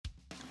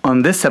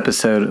On this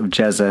episode of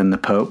Jezza and the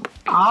Pope,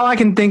 all I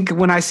can think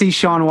when I see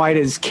Shawn White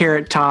is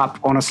Carrot Top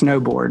on a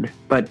snowboard,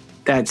 but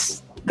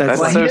that's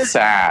so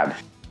sad.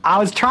 I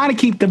was trying to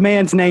keep the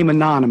man's name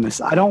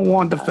anonymous. I don't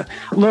want the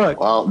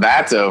look. Well,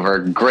 that's over.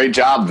 Great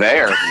job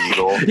there,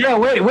 Eagle. Yeah,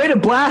 way to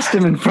blast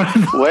him in front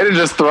of Way to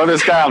just throw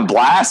this guy on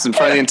blast in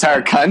front of the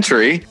entire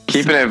country.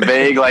 Keeping it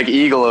vague like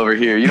Eagle over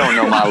here. You don't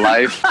know my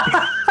life.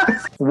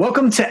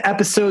 Welcome to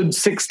episode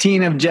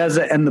 16 of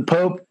Jezza and the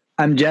Pope.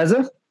 I'm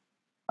Jezza.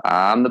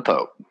 I'm the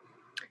Pope.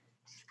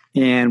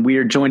 And we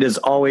are joined as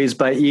always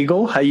by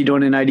Eagle. How you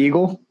doing tonight,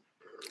 Eagle?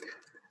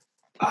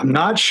 I'm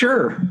not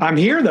sure. I'm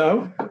here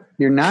though.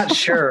 You're not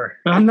sure.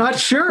 I'm not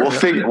sure.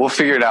 We'll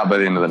figure it out by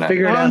the end of the night.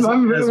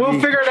 We'll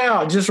figure it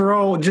out. Just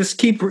roll. Just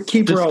keep rolling.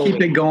 Keep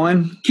it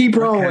going. Keep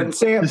rolling. Okay.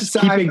 Sam, just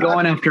keep it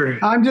going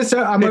after. I'm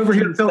over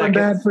here feeling seconds.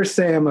 bad for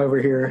Sam over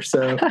here.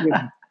 So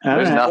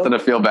There's nothing to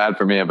feel bad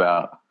for me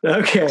about.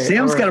 Okay.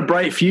 Sam's got a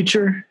bright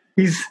future.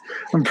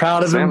 I'm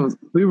proud of him.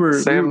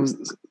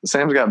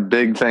 Sam's got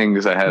big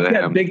things ahead of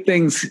him. Big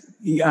things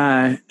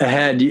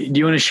ahead. Do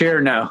you want to share?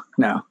 Or no.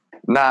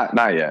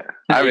 Not yet.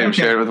 I haven't even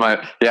shared it with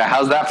my. Yeah,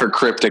 how's that for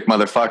cryptic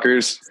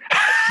motherfuckers?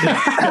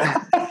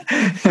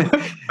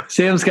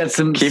 Sam's got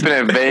some keeping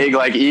it vague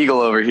like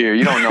Eagle over here.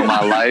 You don't know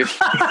my life.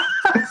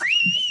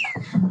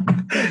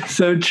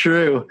 So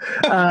true.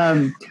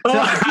 So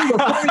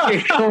before we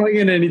get going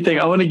into anything,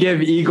 I want to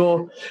give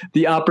Eagle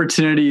the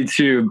opportunity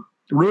to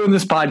ruin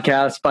this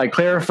podcast by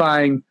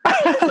clarifying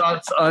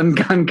thoughts on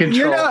gun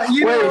control.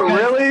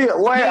 Really?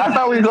 Wait, I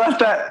thought we left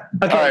that.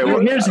 Okay,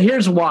 right,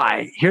 here's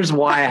why. Here's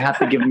why I have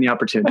to give him the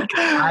opportunity.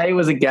 I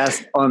was a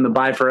guest on the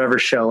Buy Forever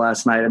show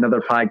last night,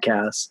 another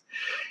podcast,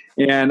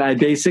 and I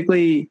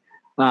basically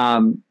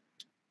said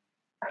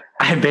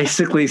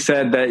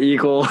that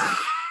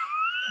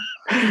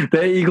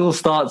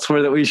Eagle's thoughts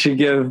were that we should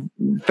give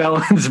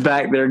felons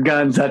back their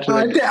guns. I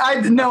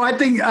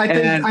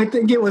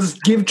think it was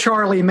give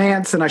Charlie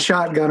Manson a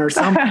shotgun or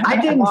something. I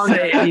didn't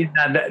say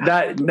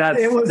that.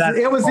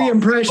 It was the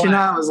impression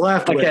I was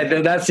left with.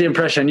 Okay, that's the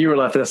impression you were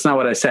left with. That's not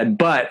what I said.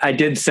 But I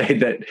did say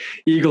that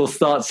Eagle's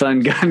thoughts on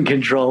gun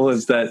control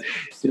is that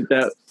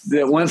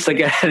once they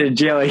get out of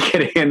jail, he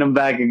could hand them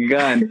back a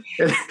gun.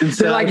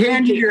 So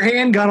hand you your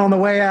handgun on the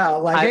way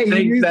out. Like, I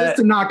think use this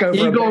to knock over.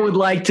 Eagle would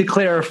like to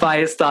clarify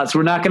his thoughts.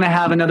 We're not going to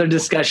have another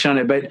discussion on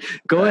it, but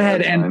go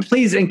ahead and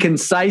please, in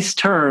concise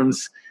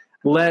terms,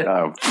 let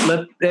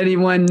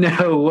anyone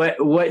know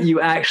what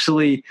you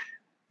actually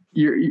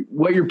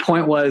what your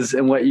point was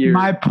and what you.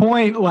 My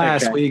point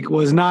last week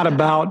was not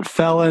about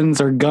felons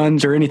or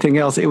guns or anything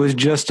else. It was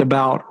just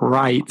about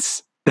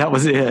rights. That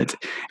was it.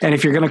 And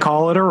if you're going to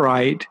call it a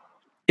right,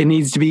 it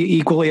needs to be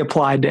equally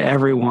applied to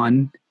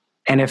everyone.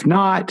 And if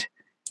not,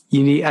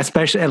 you need,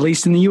 especially at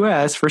least in the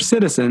U.S. for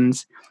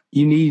citizens,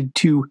 you need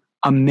to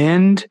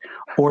amend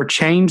or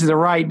change the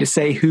right to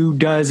say who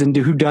does and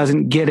who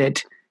doesn't get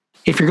it.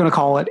 If you're going to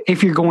call it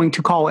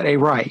a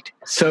right.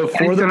 So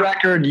for the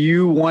record,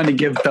 you want to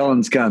give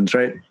felons guns,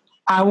 right?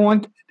 I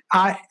would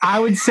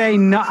say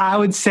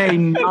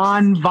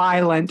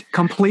nonviolent,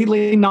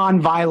 completely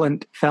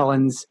nonviolent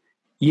felons.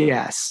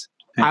 Yes.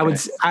 Okay.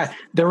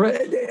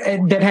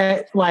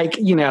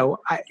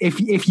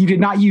 If you did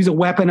not use a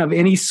weapon of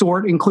any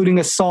sort, including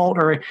assault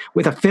or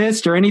with a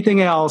fist or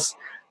anything else,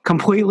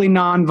 completely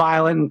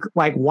nonviolent,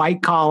 like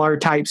white collar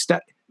type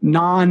stuff,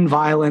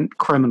 nonviolent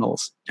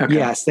criminals. Okay.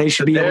 Yes, they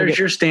should be. There's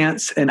your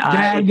stance, and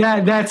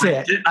that's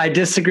it. I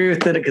disagree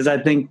with it because I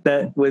think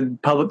that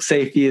with public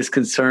safety is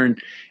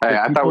concerned. Hey,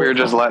 I thought we were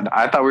just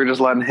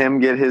letting him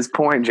get his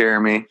point,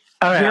 Jeremy.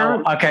 All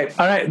right. Okay.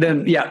 All right.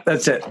 Then, yeah,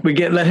 that's it.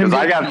 Let him.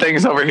 I got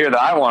things over here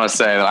that I want to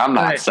say that I'm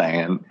not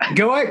saying.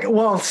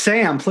 Well,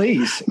 Sam,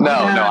 please.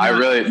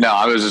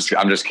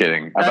 I'm just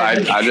kidding.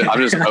 I'm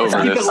just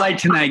over this. Keep it light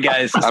tonight,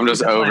 guys. I'm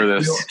just over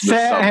this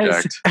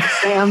subject.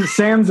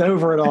 Sam's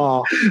over it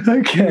all.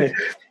 Okay.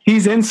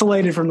 He's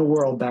insulated from the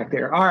world back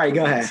there. All right,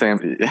 go ahead.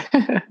 Sam.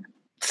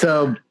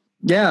 So,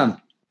 yeah.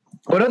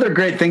 What other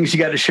great things you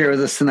got to share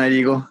with us tonight,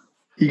 Eagle?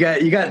 You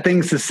got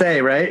things to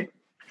say, right?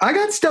 I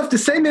got stuff to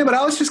say, man, but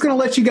I was just going to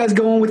let you guys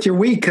go on with your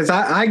week because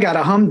I got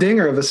a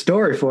humdinger of a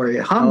story for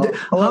you. Humdinger.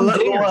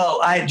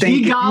 Well, I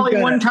think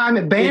one time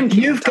at band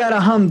camp. You've got a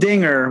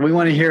humdinger. We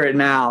want to hear it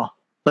now.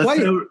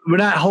 We're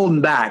not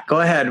holding back. Go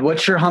ahead.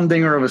 What's your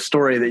humdinger of a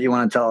story that you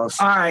want to tell us?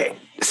 All right.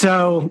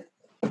 So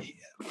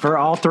for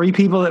all three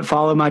people that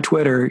follow my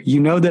Twitter, you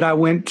know that I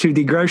went to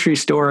the grocery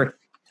store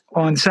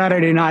on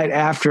Saturday night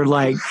after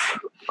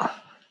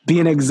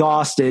being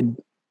exhausted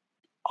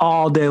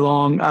all day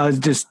long. I was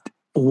just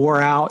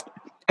wore out.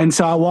 And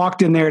so I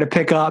walked in there to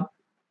pick up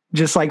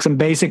just some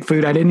basic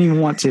food. I didn't even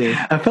want to.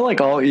 I feel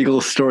like all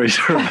Eagles stories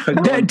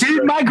are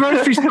dude, my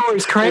grocery store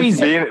is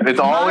crazy.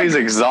 It's always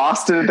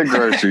exhausted at the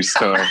grocery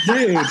store.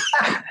 Dude.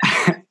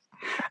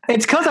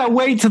 It's because I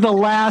wait to the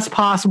last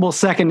possible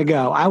second to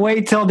go. I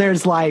wait till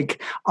there's a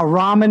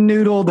ramen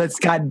noodle that's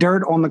got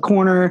dirt on the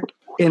corner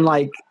in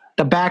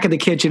the back of the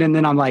kitchen. And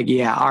then I'm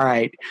yeah, all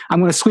right. I'm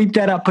going to sweep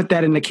that up, put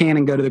that in the can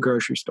and go to the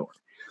grocery store.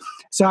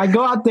 So I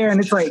go out there and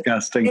it's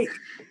disgusting.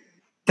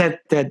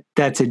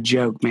 That's a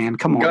joke, man.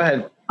 Come on. Go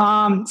ahead.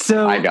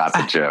 So I got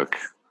the joke.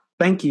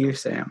 Thank you,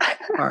 Sam.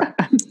 All right.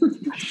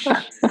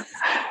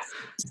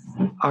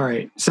 All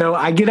right. So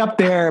I get up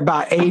there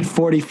about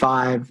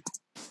 8:45.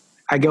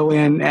 I go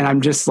in and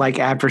I'm just like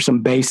after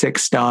some basic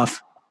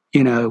stuff,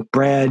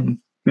 bread,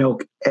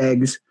 milk,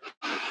 eggs.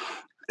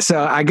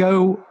 So I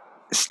go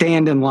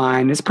stand in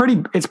line. It's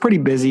pretty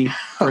busy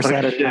for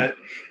Saturday night.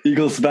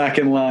 Eagles back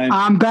in line.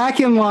 I'm back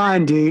in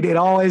line, dude. It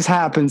always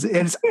happens.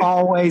 It's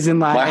always in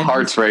line. My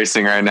heart's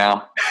racing right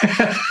now.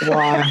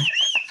 Why?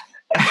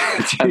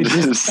 Dude,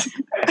 this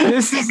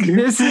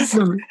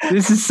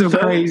is so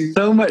crazy.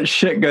 So much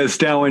shit goes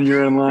down when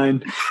you're in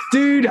line,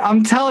 dude.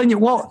 I'm telling you.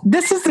 Well,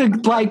 this is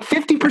like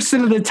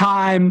 50% of the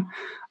time,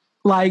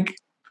 like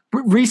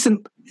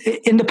recent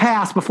in the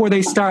past before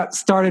they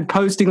started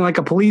posting like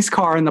a police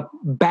car in the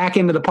back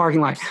end of the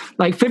parking lot.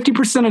 Like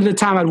 50% of the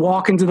time, I'd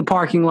walk into the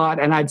parking lot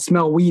and I'd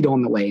smell weed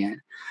on the way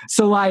in.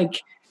 So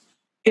like,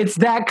 it's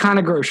that kind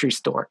of grocery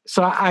store.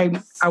 So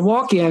I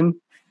walk in.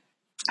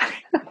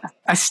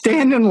 I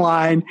stand in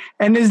line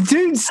and this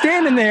dude's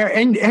standing there.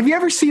 And have you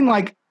ever seen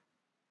like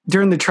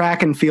during the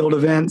track and field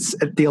events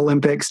at the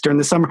Olympics during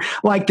the summer,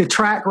 like the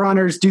track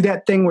runners do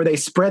that thing where they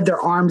spread their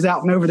arms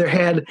out and over their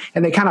head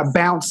and they kind of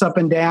bounce up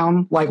and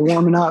down, like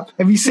warming up.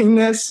 Have you seen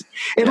this?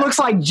 It looks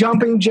like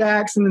jumping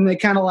jacks and then they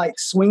kind of like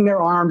swing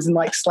their arms and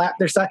like slap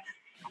their side.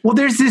 Well,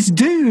 there's this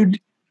dude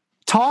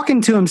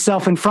talking to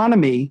himself in front of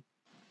me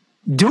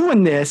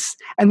doing this.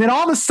 And then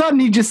all of a sudden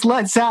he just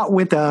lets out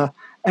with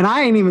and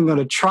I ain't even going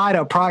to try to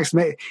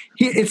approximate.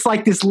 It's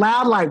like this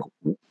loud, like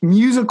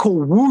musical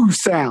woo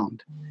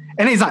sound.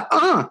 And he's like,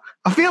 I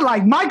feel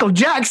like Michael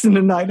Jackson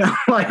tonight. I'm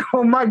like,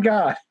 oh my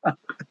God.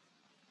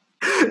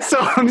 So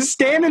I'm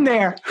standing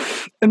there.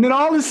 And then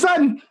all of a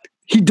sudden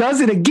he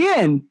does it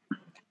again.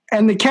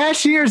 And the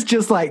cashier's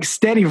just like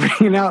steady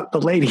ringing out the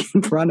lady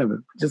in front of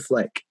him. Just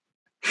like,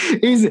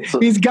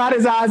 he's got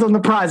his eyes on the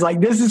prize.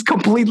 Like this is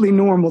completely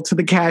normal to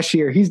the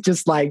cashier. He's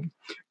just like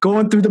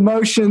going through the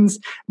motions,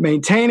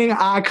 maintaining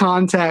eye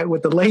contact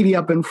with the lady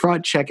up in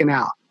front, checking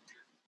out.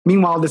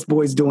 Meanwhile, this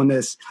boy's doing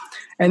this.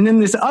 And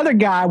then this other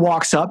guy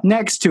walks up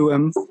next to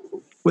him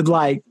with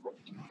like,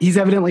 he's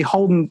evidently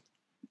holding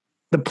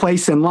the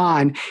place in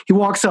line. He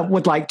walks up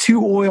with like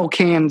 2 oil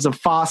cans of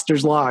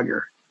Foster's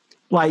Lager.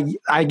 Like,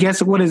 I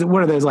guess, what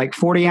are those, like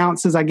 40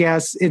 ounces, I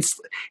guess? It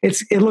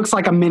looks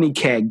like a mini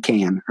keg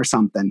can or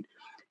something.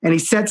 And he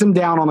sets them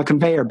down on the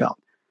conveyor belt.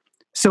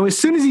 So as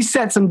soon as he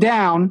sets them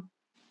down,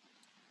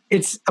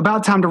 it's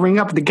about time to ring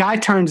up. The guy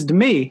turns to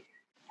me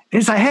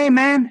and he's like, hey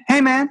man,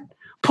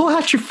 pull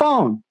out your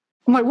phone.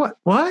 I'm like,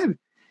 what?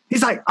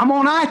 He's like, I'm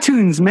on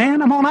iTunes,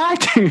 man. I'm on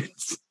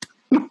iTunes.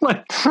 I'm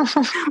like,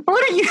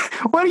 what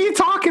are you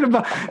talking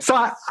about? So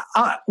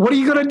what are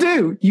you going to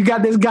do? You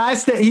got this guy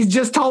he's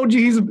just told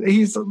you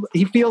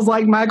he feels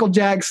like Michael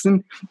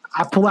Jackson.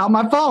 I pull out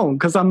my phone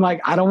because I'm like,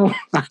 I don't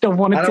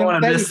want to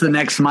miss the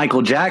next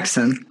Michael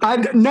Jackson.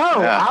 I'm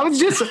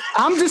just.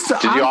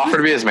 Did you offer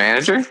to be his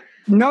manager?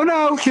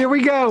 No, here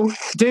we go.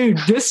 Dude,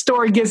 this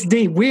story gets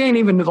deep. We ain't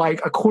even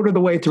like a quarter of the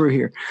way through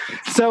here.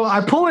 So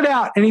I pull it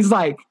out and he's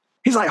like,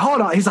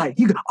 hold on. He's like,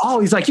 you got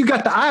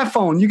the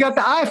iPhone. You got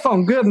the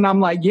iPhone. Good. And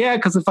I'm like, yeah,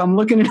 because if I'm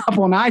looking it up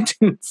on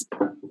iTunes,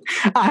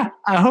 I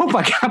hope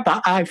I got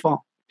the iPhone.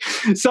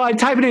 So I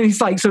type it in.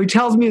 He's like, so he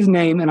tells me his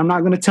name and I'm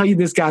not going to tell you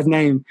this guy's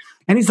name.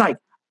 And he's like,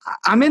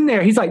 I'm in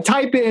there. He's like,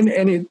 type in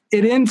and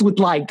it ends with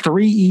like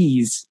 3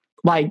 E's,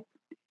 like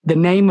the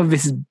name of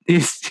his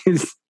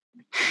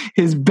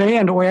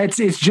band, or it's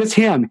just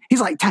him.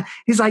 He's like,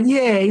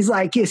 yeah. He's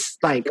like, it's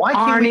like,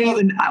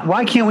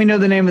 why can't we know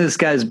the name of this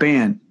guy's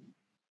band?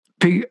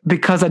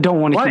 Because I don't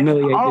want to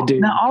humiliate the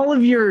dude. Now, all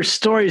of your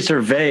stories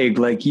are vague.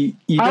 Like you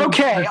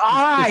okay,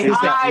 all right.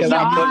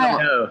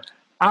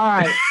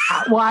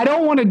 Well, I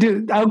don't want to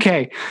do.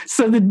 Okay,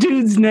 so the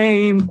dude's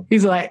name.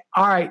 He's like,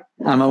 all right.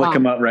 I'm gonna look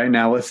him up right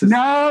now. What's his? No.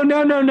 I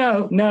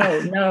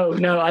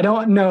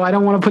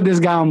don't want to put this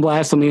guy on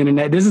blast on the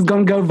internet. This is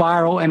gonna go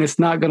viral, and it's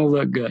not gonna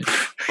look good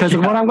because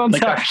of what I'm gonna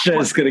tell. Our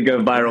show's gonna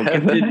go viral.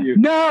 Continue.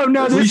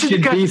 No. We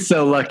should be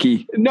so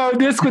lucky. No,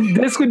 this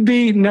would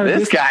be no.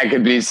 This guy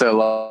could be so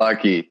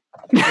lucky.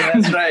 Yeah,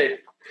 that's right.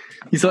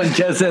 He's on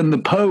Jezza and the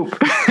Pope.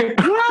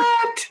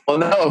 What? Well,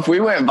 no. If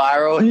we went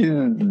viral,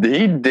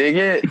 he'd dig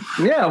it.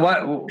 Yeah.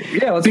 What?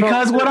 Yeah.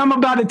 Because what I'm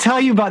about to tell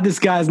you about this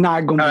guy is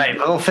not going to. All right.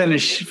 We'll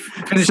finish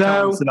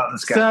telling us about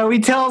this guy. So he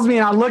tells me,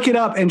 and I look it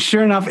up, and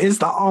sure enough, it's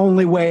the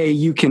only way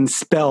you can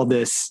spell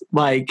this.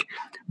 Like,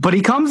 but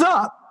he comes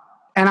up,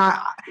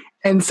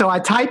 and so I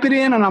type it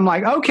in, and I'm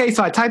like, okay.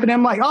 So I type it in.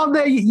 I'm like, oh,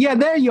 there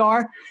you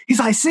are. He's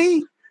like,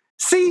 see,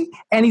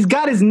 and he's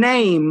got his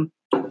name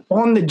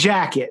on the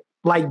jacket.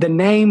 Like the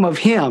name of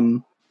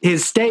him,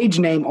 his stage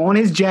name on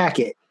his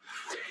jacket.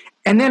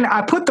 And then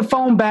I put the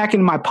phone back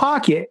in my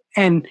pocket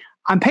and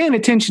I'm paying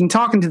attention,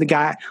 talking to the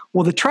guy.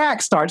 Well, the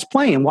track starts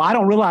playing. Well, I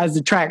don't realize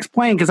the track's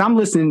playing because I'm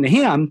listening to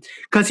him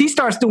because he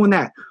starts doing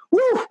that, woo,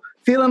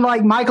 feeling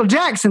like Michael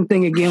Jackson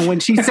thing again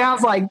when she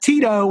sounds like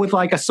Tito with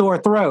like a sore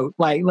throat.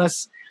 Like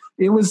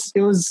it was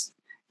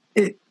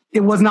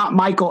not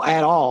Michael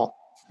at all.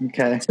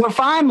 Okay. So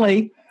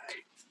finally,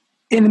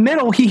 in the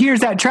middle, he hears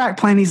that track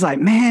playing. He's like,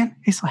 man,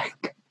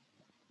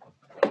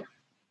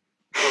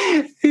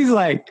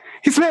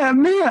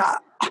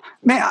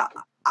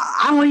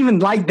 I don't even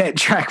like that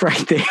track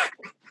right there.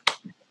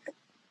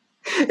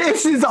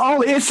 It's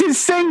his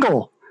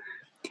single.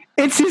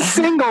 It's his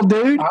single,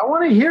 dude. I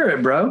want to hear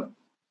it, bro.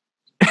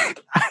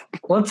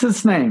 What's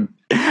its name?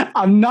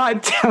 I'm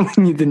not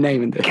telling you the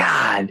name of this.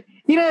 God.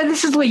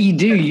 This is what you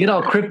do. You get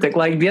all cryptic.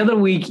 Like the other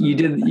week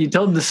you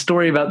told the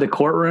story about the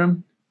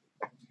courtroom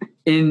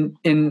and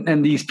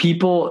these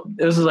people,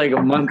 this was like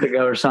a month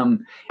ago or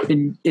something,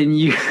 and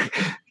you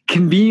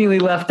conveniently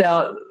left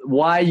out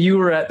why you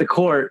were at the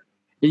court.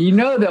 And you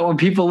know that when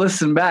people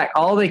listen back,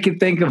 all they can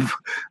think of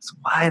is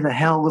why the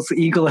hell was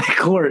Eagle at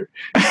court?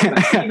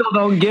 Eagle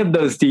don't give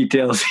those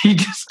details. He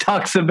just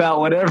talks about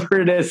whatever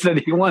it is that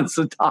he wants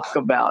to talk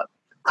about.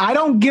 I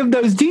don't give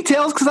those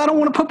details because I don't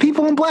want to put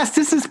people on blast.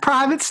 This is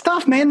private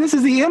stuff, man. This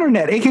is the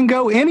internet. It can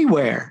go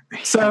anywhere.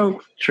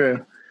 So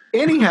true.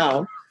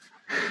 Anyhow.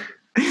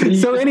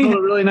 So a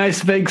really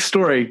nice vague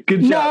story.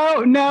 Good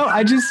job. No.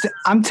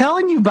 I'm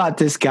telling you about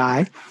this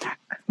guy.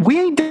 We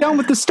ain't done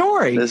with the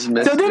story. So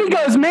then he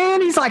goes,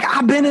 man, he's like,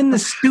 I've been in the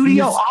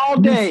studio all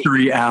day.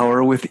 Mystery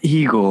Hour with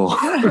Eagle.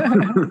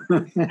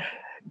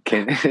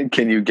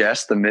 Can you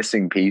guess the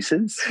missing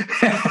pieces?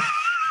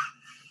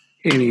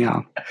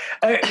 Anyhow.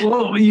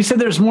 Well, you said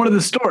there's more to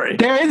the story.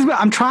 There is, but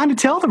I'm trying to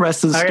tell the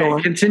rest of the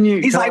story.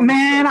 Continue. He's like,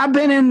 man, I've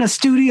been in the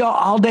studio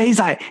all day. He's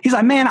like,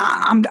 man,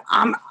 I'm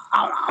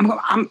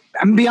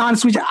be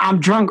honest with you, I'm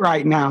drunk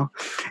right now.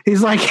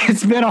 He's like,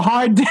 it's been a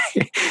hard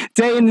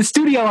day in the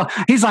studio.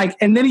 He's like,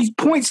 and then he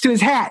points to his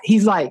hat.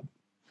 He's like,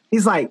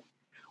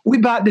 we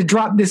about to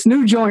drop this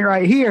new joint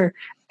right here.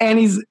 And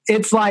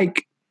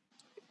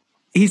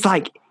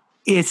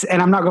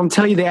and I'm not going to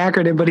tell you the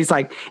acronym, but he's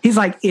like,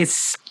 it's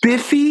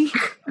Spiffy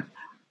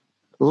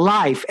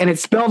Life. And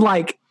it's spelled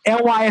like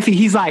L-Y-F-E.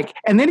 He's like,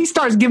 and then he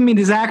starts giving me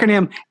this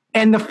acronym,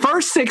 and the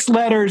first 6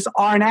 letters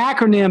are an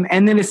acronym,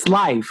 and then it's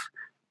life.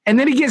 And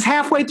then he gets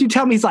halfway through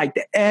telling me, he's like,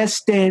 the S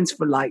stands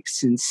for like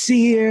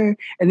sincere.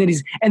 And then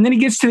he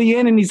gets to the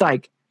end and he's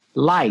like,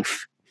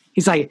 life.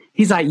 He's like,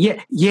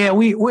 yeah,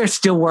 we're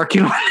still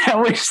working on that.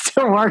 We're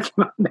still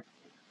working on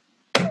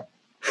that.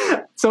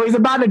 So he's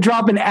about to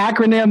drop an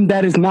acronym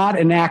that is not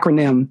an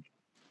acronym.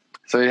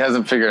 So he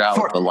hasn't figured out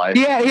what the life.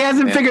 Yeah, he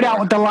hasn't figured out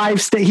what the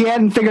life. He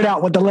hadn't figured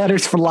out what the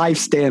letters for life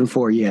stand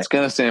for yet. It's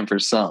gonna stand for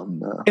something,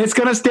 though. It's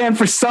gonna stand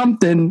for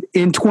something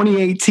in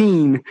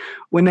 2018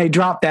 when they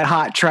drop that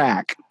hot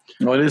track.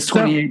 Well, it is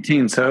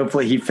 2018, so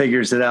hopefully he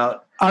figures it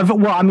out.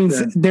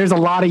 There's a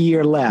lot of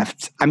year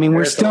left. I mean,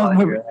 we're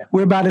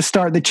about to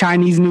start the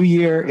Chinese New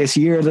Year. It's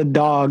Year of the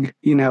Dog.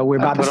 We're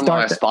about to start. Put him on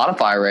my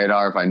Spotify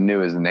radar if I knew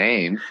his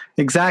name.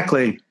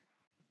 Exactly.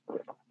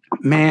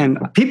 Man,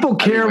 people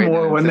care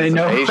more when they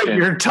know what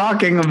you're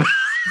talking about.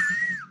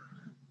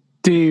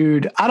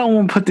 Dude, I don't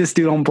want to put this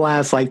dude on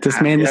blast like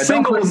this, man. The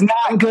single was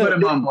not good. Put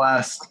him on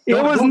blast.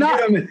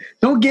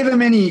 Don't give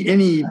him any.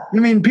 I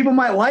mean, people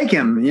might like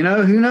him.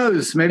 Who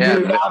knows? Maybe.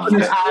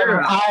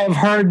 I have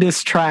heard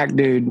this track,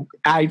 dude.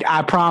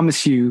 I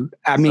promise you.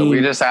 So we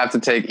just have to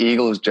take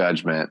Eagle's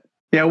judgment.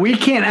 Yeah, we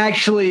can't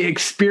actually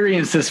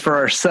experience this for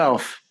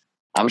ourselves.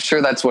 I'm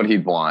sure that's what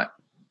he'd want.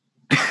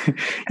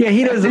 Yeah,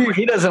 he doesn't.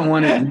 He doesn't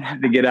want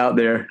it to get out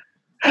there.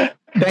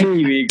 Thank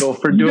you, Eagle,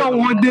 for doing. You don't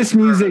want this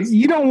music.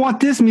 You don't want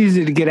this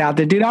music to get out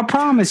there, dude. I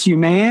promise you,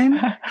 man.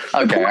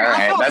 Okay, all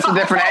right. That's a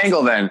different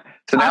angle then.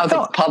 So now it's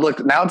a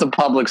public. Now it's a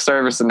public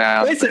service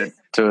announcement.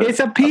 It's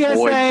a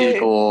PSA.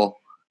 People.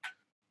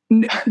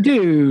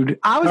 Dude,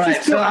 I was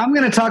just. So I'm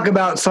going to talk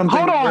about something.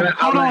 Hold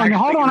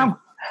on.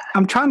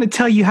 I'm trying to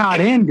tell you how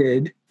it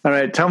ended. All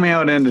right, tell me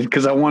how it ended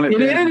because I want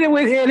it. It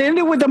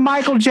ended with the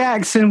Michael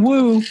Jackson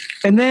woo,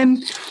 and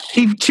then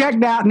he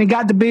checked out and he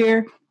got the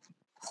beer,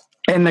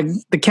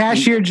 and the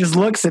cashier just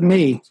looks at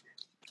me,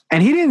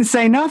 and he didn't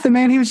say nothing,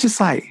 man. He was just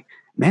like,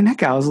 "Man, that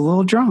guy was a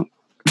little drunk."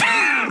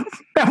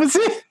 That was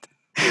it.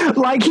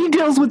 Like, he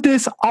deals with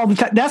this all the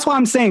time. That's why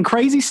I'm saying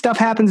crazy stuff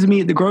happens to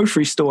me at the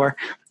grocery store.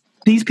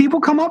 These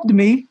people come up to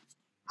me.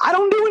 I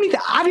don't do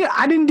anything.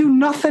 I didn't do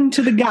nothing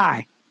to the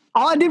guy.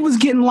 All I did was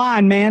get in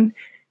line, man.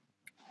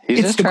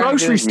 It's the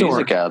grocery store.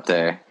 Music out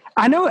there.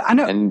 I know.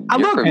 And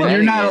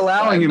you're not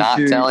allowing him not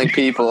to. Not telling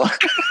people.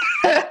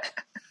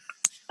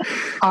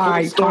 All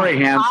right, story,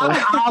 Hansel.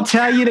 I'll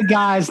tell you the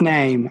guy's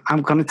name.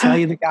 I'm going to tell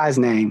you the guy's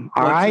name.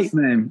 All What's right. His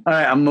name? All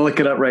right, I'm gonna look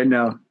it up right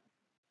now.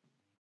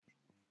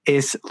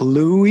 It's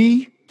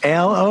Louis,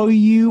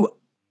 Louie.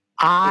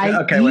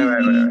 Okay,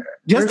 wait.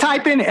 Just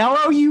type in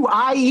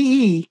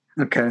Louie.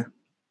 Okay.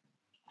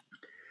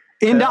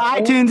 Into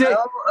iTunes.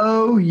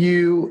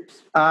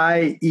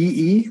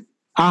 Louie.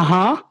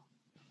 Uh-huh.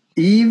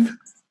 Eve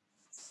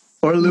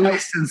or Louis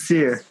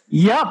Sincere?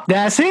 Yep,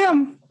 that's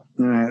him.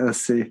 All right,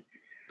 let's see.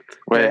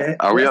 Wait,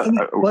 are we?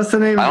 What's the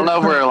name? I don't know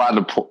if we're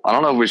allowed to. I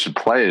don't know if we should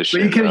play his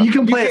shit. You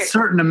can play a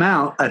certain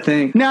amount, I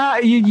think. No,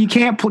 you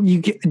can't.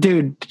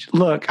 Dude,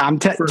 look,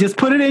 just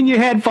put it in your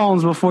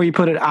headphones before you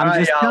put it. I'm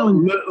just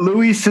telling you.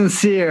 Louis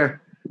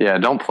Sincere. Yeah,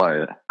 don't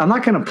play it. I'm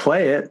not going to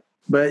play it,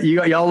 but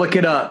y'all look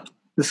it up.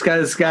 This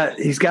guy's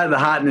he's got the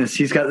hotness.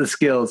 He's got the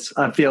skills.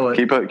 I feel it.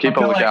 Keep a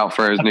lookout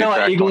for his new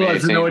track. Eagle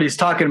doesn't know what he's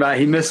talking about.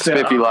 He missed it.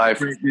 Spiffy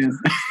Life.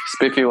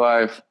 Spiffy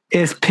Life.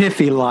 It's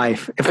Piffy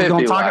Life. If we're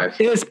going to talk,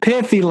 it's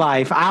Piffy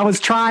Life. I was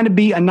trying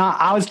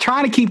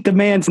to keep the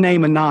man's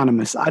name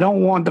anonymous. I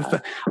don't want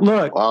the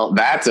look. Well,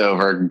 that's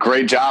over.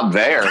 Great job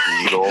there,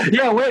 Eagle.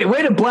 Yeah,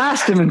 way to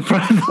blast him in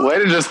front of way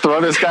to just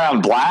throw this guy on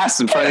blast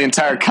in front of the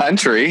entire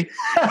country.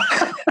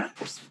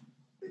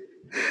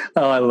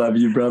 Oh, I love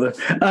you, brother.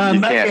 You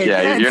can't.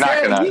 Okay, you're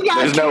not gonna.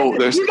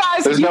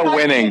 There's no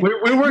winning.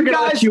 We weren't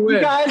gonna let you win.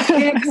 You guys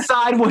can't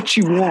decide what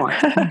you want.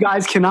 You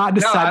guys cannot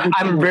decide. No,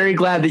 I'm very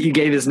glad that you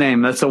gave his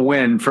name. That's a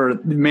win for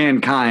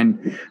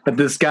mankind. But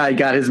this guy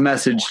got his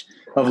message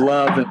of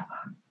love. And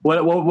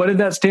what did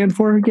that stand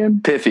for again?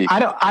 Piffy. I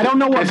don't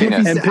know what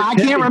Piffy. I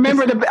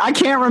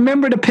can't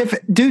remember the Piffy.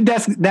 Dude,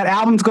 that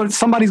album's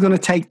somebody's gonna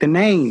take the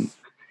name,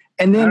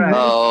 and then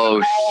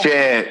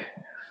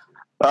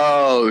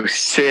Oh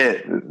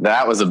shit!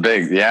 That was a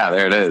big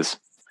there it is.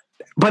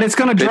 But it's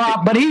going to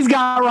drop. But he's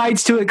got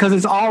rights to it because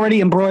it's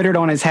already embroidered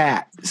on his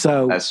hat.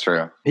 So that's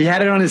true. He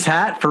had it on his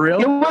hat for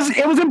real. It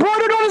was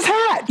embroidered on his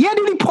hat. Yeah,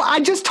 dude. I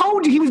just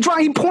told you he was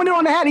drawing. He pointed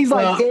on the hat. He's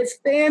like, it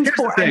stands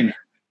for.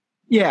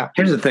 Yeah.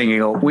 Here's the thing,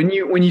 Eagle. When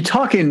you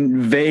talk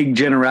in vague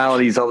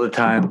generalities all the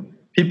time,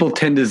 people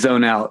tend to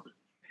zone out.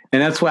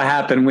 And that's what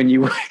happened when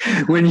you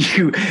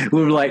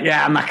were like,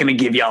 yeah, I'm not going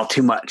to give y'all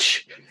too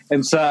much.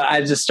 And so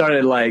I just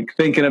started like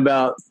thinking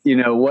about,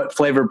 what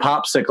flavored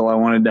popsicle I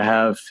wanted to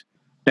have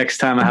next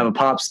time I have a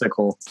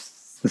popsicle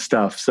and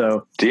stuff.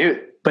 So,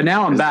 but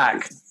now I'm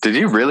back. Did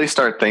you really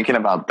start thinking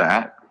about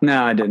that?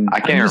 No, I didn't.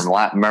 I can't even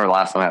remember the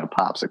last time I had a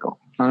popsicle.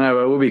 I know,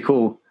 but it would be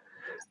cool.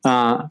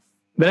 But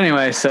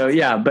anyway, so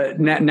yeah, but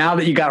now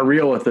that you got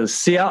real with us,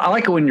 see, I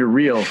like it when you're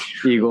real,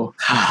 Eagle.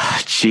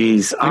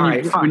 Jeez. All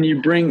right. When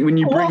you bring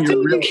your real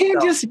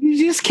you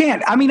just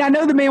can't. I mean, I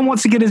know the man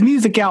wants to get his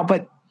music out,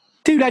 but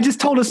dude, I just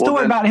told a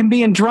story about him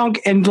being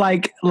drunk and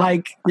like.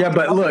 Yeah,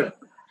 but look,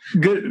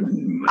 good.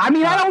 I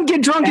mean, I don't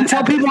get drunk and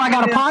tell people I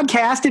got a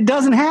podcast. It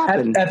doesn't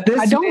happen. At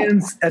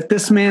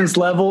this man's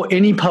level,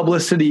 any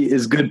publicity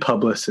is good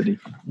publicity.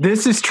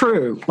 This is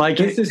true. Like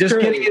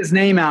getting his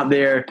name out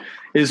there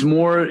is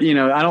more.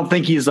 I don't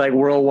think he's like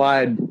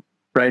worldwide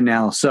right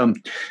now. So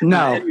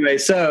no. Anyway,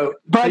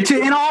 but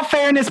in all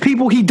fairness,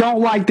 people, he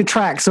don't like the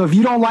track. So if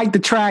you don't like the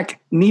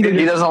track, he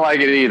doesn't like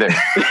it either.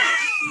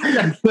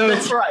 So,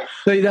 that's right.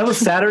 So that was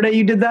Saturday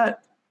you did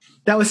that?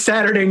 That was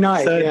Saturday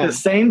night. So at the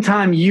same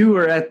time you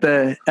were at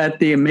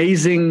the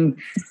amazing,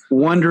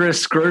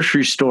 wondrous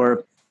grocery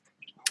store,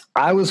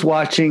 I was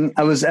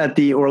at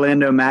the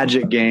Orlando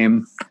Magic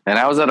game. And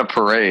I was at a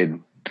parade.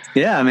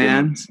 Yeah,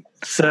 man.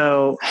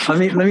 So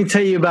let me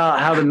tell you about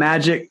how the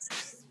Magic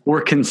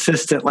were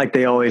consistent like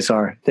they always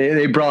are.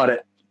 They brought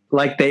it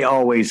like they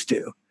always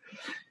do.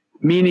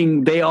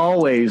 Meaning they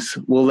always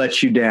will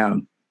let you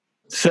down.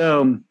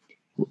 So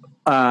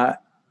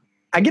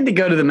I get to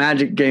go to the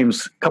Magic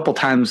games a couple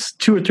times,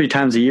 2 or 3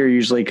 times a year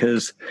usually,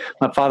 because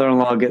my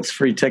father-in-law gets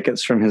free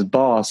tickets from his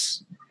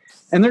boss,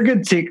 and they're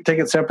good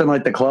tickets up in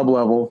like the club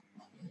level.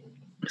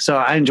 So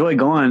I enjoy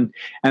going.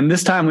 And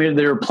this time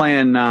they were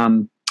playing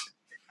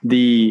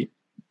the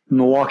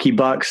Milwaukee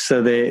Bucks,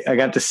 so I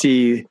got to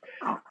see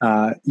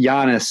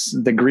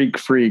Giannis, the Greek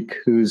freak,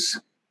 who's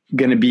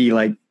going to be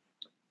like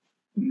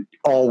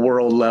all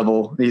world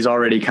level. He's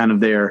already kind of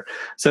there.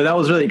 So that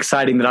was really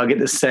exciting that I'll get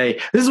to say,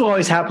 this is what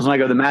always happens when I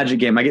go to the Magic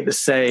game. I get to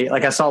say,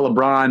 like I saw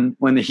LeBron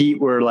when the Heat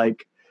were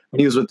like, when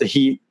he was with the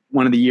Heat,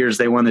 one of the years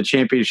they won the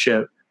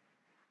championship.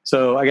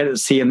 So I got to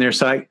see him there.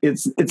 So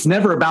it's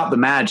never about the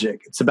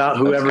Magic. It's about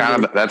whoever.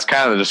 That's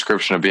kind of the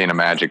description of being a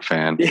Magic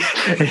fan.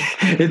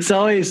 It's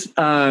always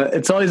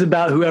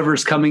about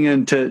whoever's coming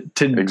in to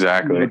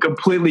exactly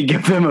completely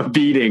give them a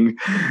beating.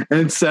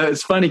 And so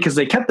it's funny because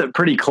they kept it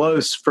pretty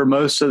close for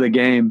most of the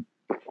game.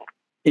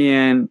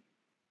 And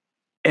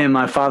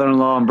my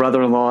father-in-law and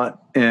brother-in-law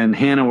and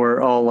Hannah were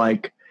all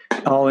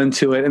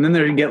into it. And then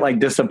they get like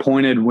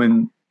disappointed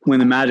when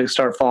the Magic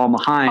start falling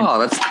behind. Oh,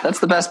 that's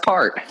the best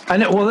part. I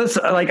know. Well, that's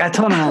like I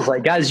told him, I was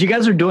like, guys, you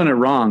guys are doing it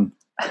wrong.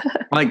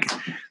 Like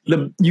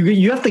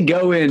you have to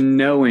go in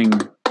knowing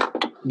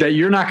that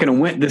you're not going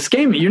to win this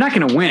game. You're not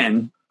going to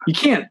win. You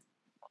can't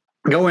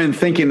go in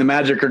thinking the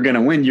Magic are going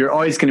to win. You're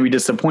always going to be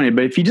disappointed.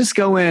 But if you just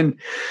go in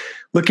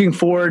looking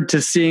forward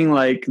to seeing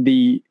like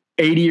the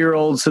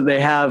 80-year-olds that they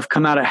have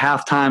come out at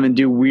halftime and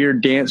do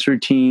weird dance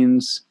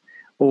routines,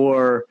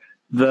 or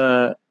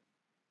the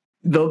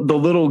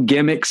little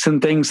gimmicks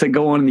and things that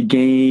go on in the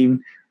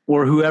game,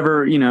 or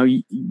whoever,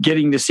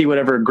 getting to see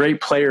whatever great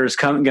player is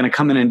going to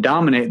come in and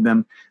dominate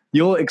them,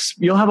 you'll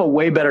have a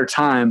way better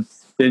time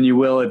than you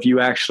will if you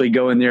actually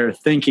go in there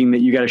thinking that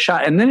you got a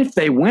shot. And then if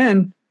they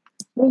win,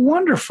 well,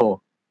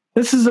 wonderful.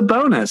 This is a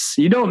bonus.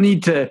 You don't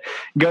need to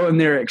go in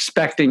there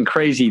expecting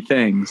crazy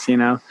things,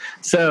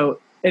 So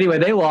anyway,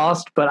 they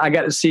lost, but I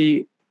got to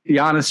see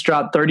Giannis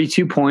drop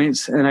 32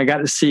 points, and I got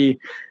to see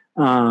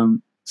I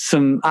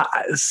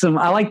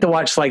like to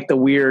watch like the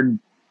weird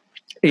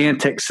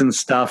antics and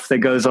stuff that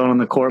goes on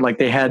the court. Like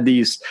they had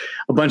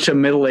a bunch of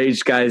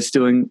middle-aged guys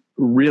doing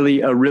a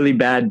really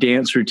bad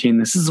dance routine.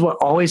 This is what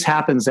always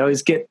happens. They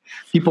always get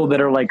people that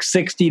are like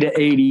 60 to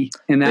 80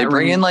 in that. They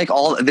bring in like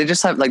they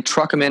just have like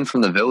truck them in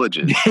from the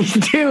villages. They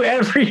do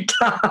every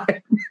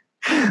time.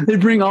 They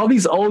bring all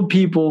these old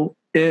people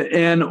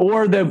in,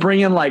 or they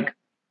bring in like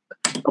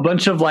a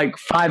bunch of like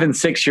 5 and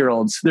 6 year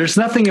olds. There's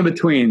nothing in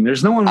between.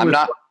 There's no one.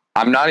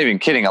 I'm not even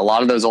kidding. A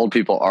lot of those old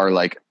people are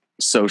like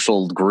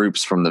social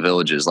groups from the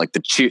villages, like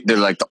they're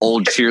like the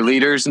old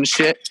cheerleaders and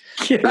shit.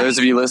 Yeah. For those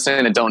of you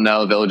listening and don't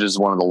know, Village is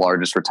one of the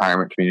largest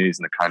retirement communities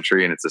in the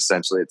country, and it's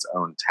essentially its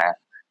own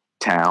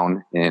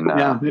town in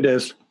it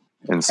is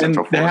in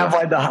Central Florida. They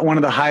have like one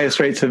of the highest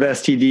rates of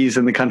STDs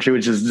in the country,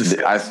 which is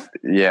disgusting. I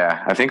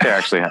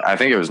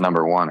think it was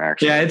number one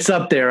actually. Yeah, it's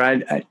up there.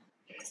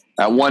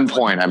 At one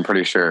point, I'm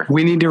pretty sure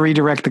we need to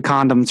redirect the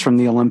condoms from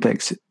the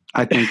Olympics.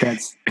 I think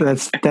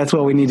that's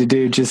what we need to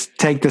do. Just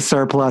take the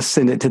surplus,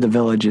 send it to the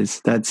villages.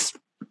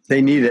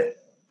 They need it.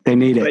 They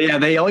need it. But yeah,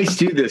 they always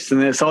do this,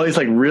 and it's always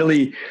like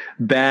really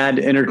bad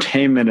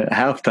entertainment at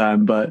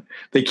halftime. But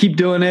they keep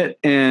doing it,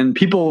 and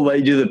people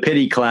like do the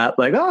pity clap,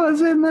 like, "Oh,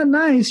 isn't that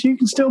nice? You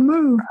can still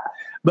move."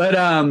 But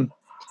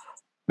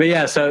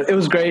yeah, so it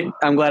was great.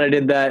 I'm glad I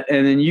did that.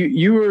 And then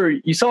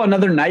you saw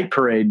another night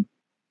parade,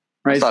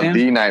 right? I saw Sam?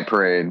 The night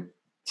parade.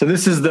 So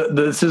this is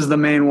the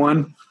main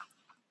one.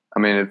 I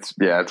mean, it's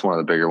one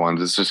of the bigger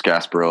ones. It's just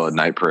Gasparilla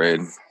Night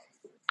Parade,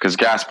 because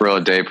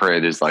Gasparilla Day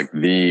Parade is like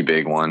the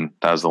big one.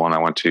 That was the one I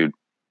went to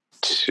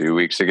 2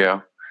 weeks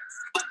ago.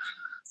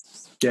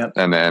 Yeah.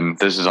 And then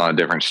this is on a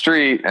different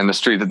street, and the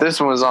street that this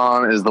one was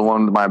on is the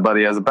one that my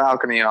buddy has a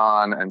balcony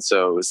on, and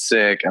so it was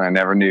sick, and I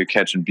never knew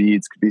catching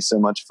beads could be so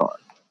much fun.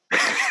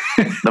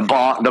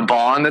 The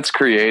bond that's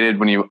created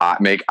when you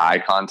make eye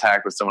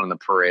contact with someone in the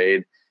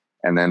parade,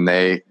 and then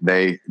they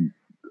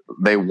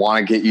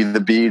want to get you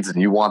the beads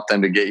and you want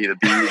them to get you the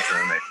beads,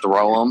 and then they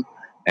throw them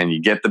and you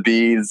get the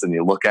beads and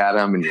you look at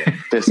them and you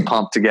fist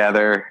pump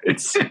together.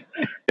 It's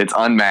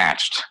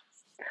unmatched.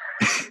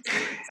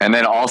 And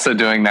then also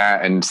doing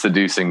that and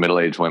seducing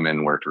middle-aged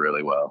women worked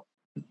really well.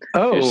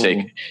 Oh,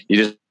 you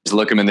just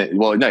look them in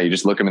you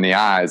just look them in the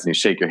eyes and you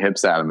shake your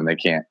hips at them, and they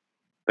can't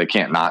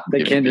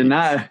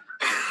deny.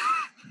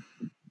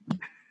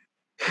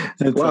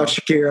 Wow,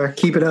 Shakira,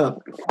 keep it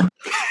up.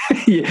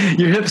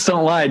 Your hips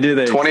don't lie, do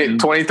they?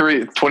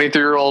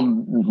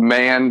 23-year-old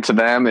man to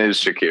them is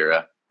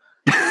Shakira.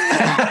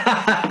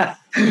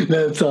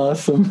 That's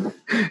awesome.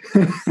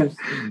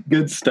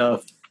 Good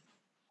stuff.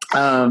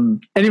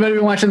 Anybody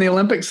been watching the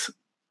Olympics?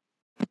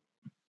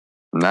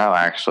 No,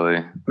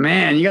 actually.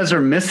 Man, you guys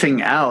are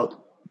missing out.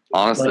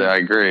 Honestly, I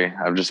agree.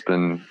 I haven't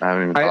even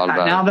thought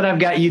about it. Now that I've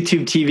got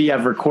YouTube TV,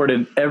 I've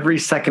recorded every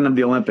second of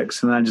the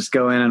Olympics, and I just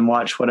go in and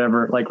watch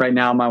whatever. Like right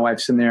now, my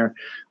wife's in there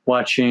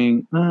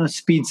watching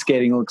speed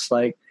skating, looks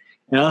like.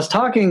 And I was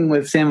talking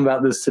with Sam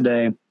about this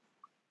today.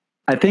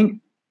 I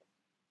think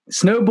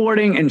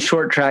snowboarding and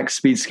short track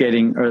speed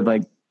skating are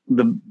like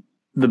the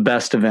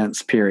best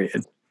events,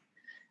 period.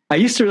 I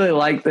used to really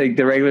like the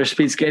regular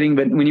speed skating,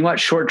 but when you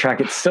watch short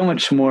track, it's so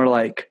much more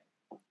like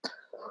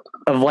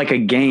a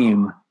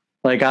game.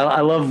 Like I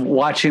love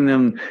watching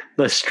them,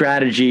 the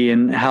strategy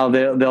and how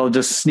they'll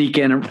just sneak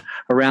in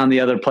around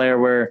the other player,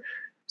 where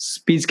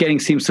speed skating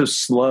seems so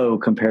slow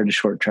compared to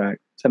short track.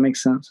 Does that make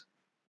sense?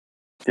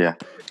 Yeah.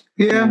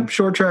 Yeah.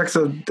 Short track's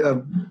a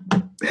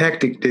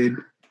hectic, dude.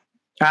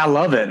 I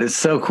love it. It's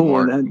so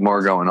cool.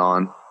 More going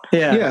on.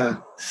 Yeah. Yeah.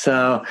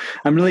 So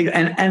I'm really,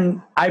 and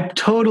I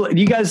totally,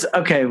 you guys,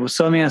 okay.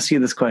 So let me ask you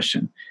this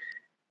question.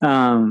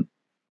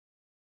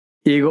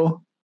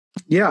 Eagle.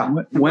 Yeah.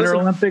 Winter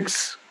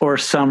Olympics or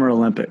Summer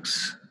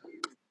Olympics?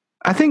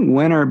 I think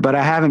winter, but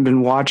I haven't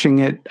been watching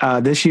it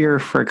this year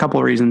for a couple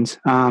of reasons.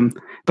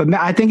 But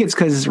I think it's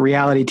because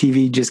reality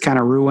TV just kind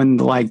of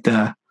ruined like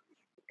the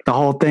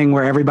whole thing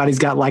where everybody's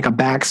got like a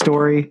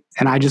backstory,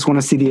 and I just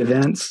want to see the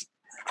events.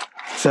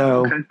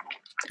 So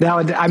that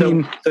would,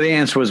 so the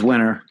answer was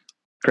winter.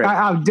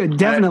 Correct.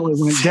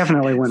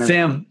 Definitely winter.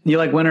 Sam, you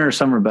like winter or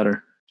summer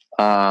better?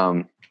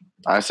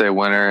 I say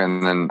winter,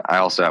 and then I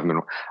also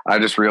I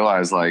just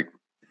realized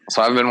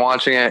so I've been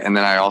watching it, and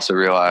then I also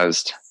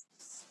realized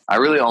I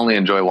really only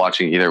enjoy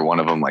watching either one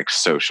of them like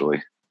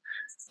socially.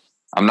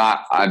 I'm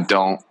not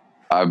going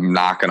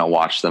to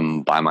watch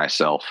them by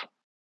myself.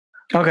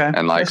 Okay.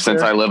 And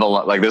since I live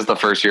alone, this is the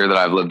first year that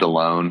I've lived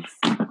alone.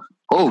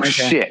 Oh, okay.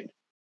 Shit.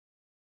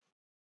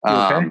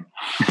 Okay.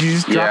 Did you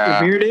just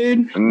drop your beer,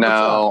 dude? No,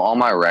 all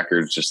my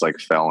records just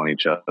fell on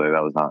each other.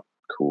 That was not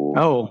cool.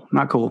 Oh,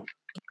 not cool.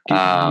 Do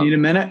you need a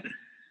minute?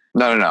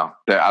 No.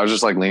 I was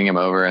just leaning him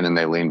over, and then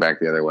they leaned back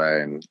the other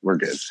way, and we're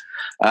good.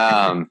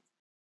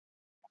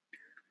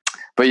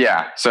 But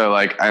yeah, so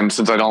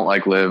since I don't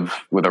live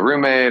with a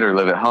roommate or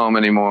live at home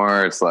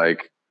anymore, it's I'm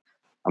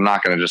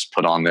not going to just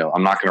I'm not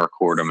going to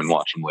record them and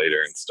watch them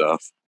later and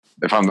stuff.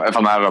 If I'm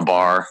out at a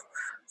bar,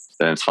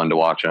 then it's fun to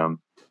watch them.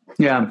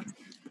 Yeah.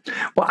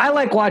 Well, I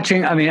like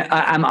watching. I mean,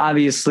 I'm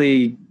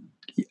obviously,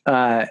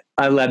 I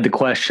led the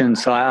question,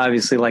 so I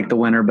obviously like the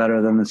winter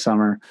better than the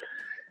summer.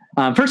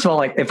 First of all,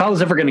 like if I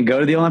was ever going to go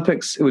to the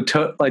Olympics, it would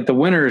like the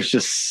winter is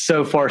just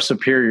so far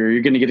superior.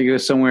 You're going to get to go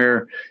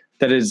somewhere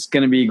that is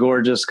going to be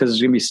gorgeous because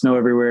there's going to be snow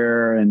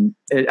everywhere. And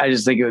I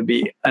just think it would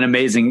be an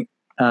amazing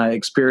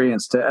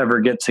experience to ever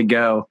get to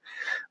go.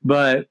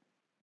 But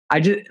I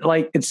just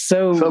like, it's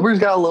so. Sober's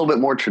got a little bit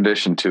more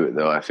tradition to it,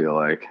 though. I feel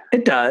like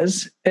it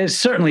does. It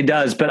certainly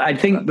does. But I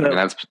think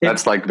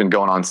that's like been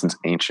going on since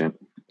ancient.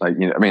 Like,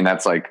 you know, I mean,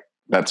 that's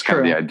kind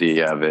of the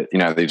idea of it. You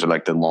know, these are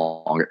like the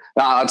longer.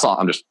 That's all.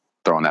 I'm just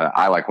throwing that out.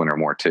 I like winter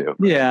more too.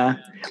 Yeah.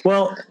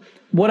 Well,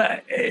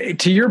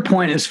 to your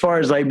point, as far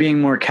as like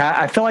being more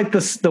I feel like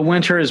the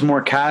winter is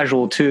more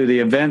casual too. The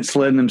events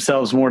lend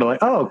themselves more to like,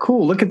 oh,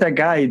 cool. Look at that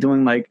guy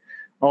doing like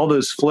all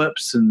those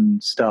flips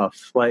and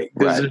stuff. Like,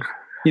 right.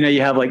 You know,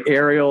 you have like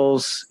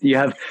aerials.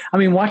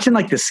 Watching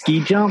like the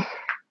ski jump.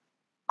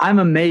 I'm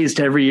amazed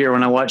every year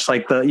when I watch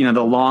like the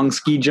long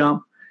ski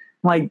jump.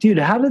 I'm like, dude,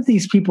 how did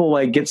these people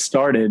like get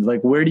started?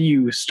 Like, where do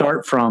you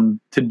start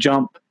from to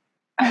jump?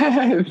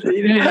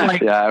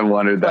 Like, yeah, I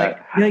wondered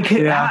that.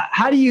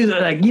 How do you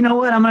like? You know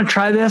what? I'm going to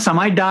try this. I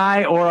might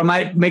die, or I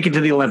might make it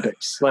to the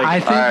Olympics. Like,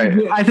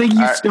 I think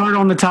you start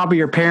on the top of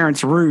your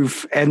parents'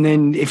 roof, and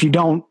then if you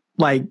don't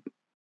like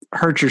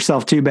hurt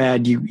yourself too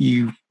bad,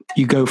 you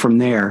go from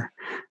there.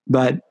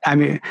 But I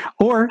mean,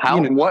 or how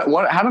do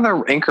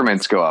the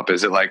increments go up?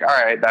 Is it like, all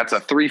right, that's a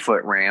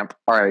 3-foot ramp.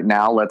 All right,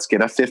 now let's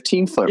get a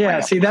 15-foot ramp. Yeah,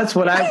 see, that's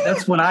what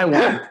I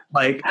want.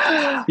 Like,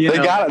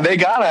 they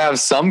gotta have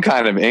some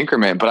kind of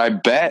increment. But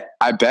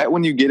I bet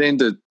when you get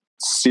into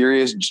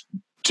serious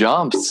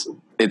jumps,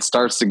 it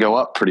starts to go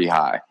up pretty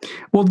high.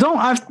 Well,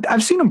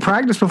 I've seen them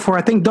practice before.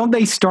 I think, don't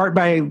they start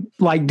by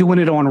like doing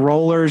it on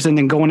rollers and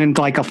then going into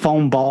like a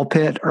foam ball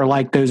pit or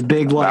like those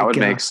big like. That would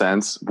make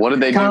sense. What did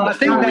they do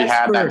before we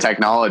had that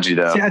technology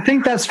though? See, I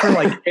think that's for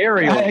like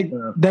aerial.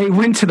 They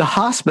went to the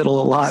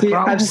hospital a lot. See,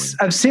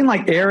 I've seen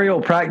like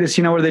aerial practice,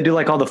 you know, where they do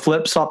like all the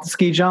flips off the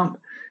ski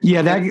jump.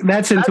 Yeah,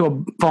 that's into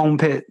a foam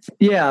pit.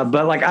 Yeah,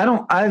 but like I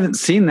haven't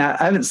seen that.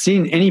 I haven't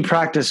seen any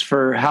practice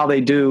for how they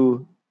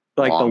do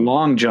like the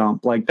long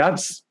jump. Like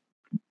that's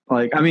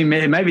like, I mean,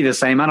 it may be the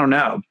same. I don't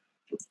know.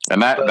 And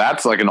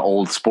that's like an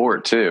old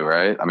sport too,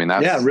 right? I mean,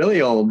 that's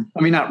really old.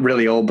 I mean, not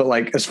really old, but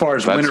like as far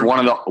as that's winter one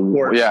of the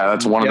sports,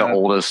 that's one of the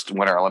oldest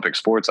Winter Olympic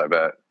sports, I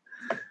bet.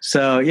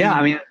 So yeah,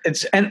 I mean,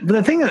 and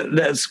the thing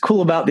that's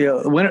cool about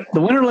the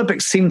Winter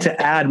Olympics seem to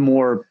add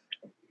more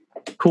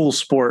cool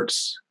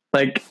sports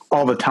like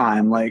all the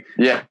time. Like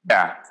yeah.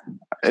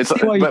 It's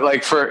but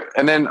like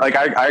and then like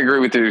I agree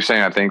with what you're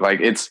saying. I think like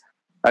it's,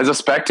 as a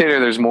spectator,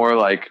 there's more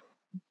like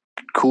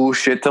cool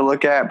shit to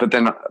look at, but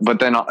then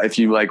if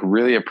you like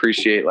really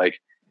appreciate,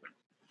 like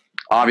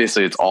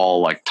obviously it's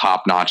all like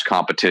top notch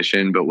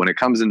competition, but when it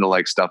comes into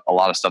like a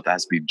lot of stuff that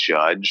has to be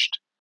judged,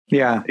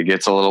 it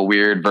gets a little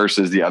weird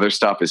versus the other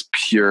stuff is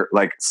pure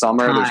like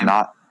summer.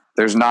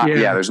 There's not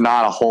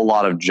a whole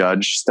lot of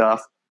judge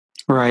stuff.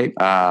 Right.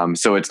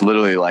 So it's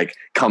literally like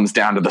comes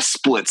down to the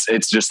splits.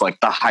 It's just like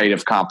the height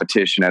of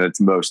competition at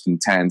its most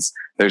intense.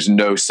 There's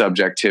no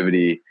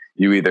subjectivity.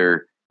 You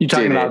either you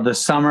talking about the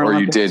summer or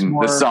Olympics you didn't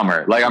the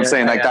summer. Like I'm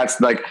saying, like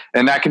that's like,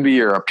 and that can be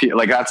your appeal.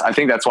 Like I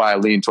think that's why I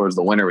lean towards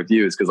the winter with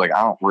you, is because like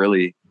I don't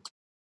really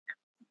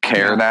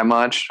care that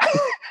much.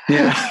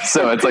 Yeah.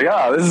 So it's like,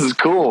 oh, this is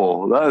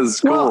cool. That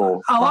is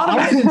cool.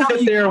 I'll even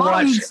sit there and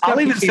watch. I'll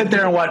even sit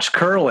there and watch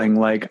curling.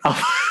 Like,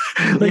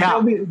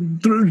 I'll be,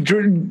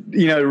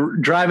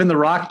 driving the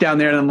rock down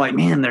there, and I'm like,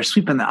 man, they're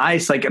sweeping the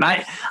ice. Like, and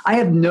I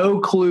have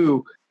no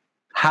clue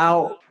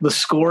how the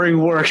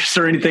scoring works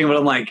or anything, but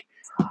I'm like,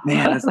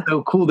 man, that's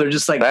so cool. They're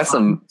just like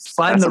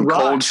sliding the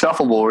rock. Cold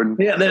shuffleboard.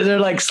 Yeah, they're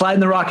like sliding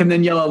the rock and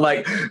then yelling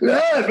like,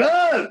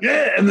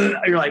 yeah. And then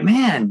you're like,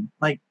 man,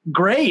 like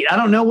great. I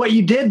don't know what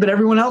you did, but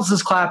everyone else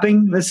is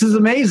clapping. This is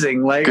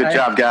amazing. Like, good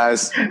job,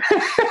 guys.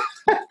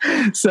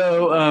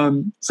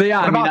 So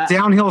yeah. What about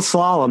downhill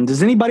slalom?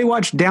 Does anybody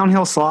watch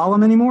downhill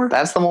slalom anymore?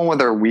 That's the one where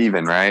they're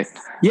weaving, right?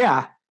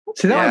 Yeah.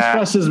 See, that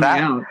one stresses me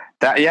out.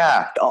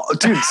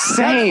 Dude,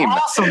 same.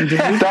 That's awesome, dude.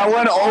 That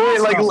one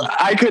always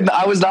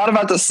I was not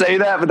about to say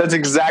that, but that's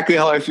exactly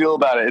how I feel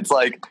about it. It's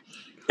like,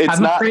 it's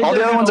I'm not, all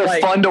the other ones are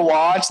fun to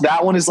watch.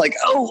 That one is like,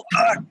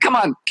 come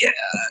on.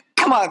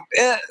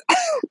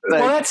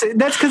 Well,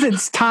 that's because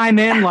it's time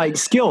and like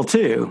skill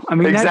too. I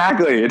mean,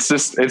 exactly.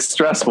 It's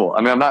stressful.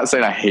 I mean, I'm not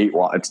saying I hate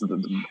watch,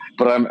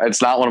 but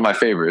it's not one of my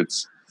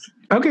favorites.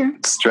 Okay.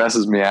 It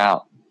stresses me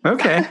out.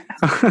 Okay.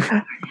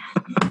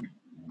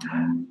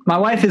 My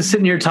wife is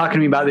sitting here talking to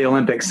me about the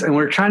Olympics, and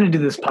we're trying to do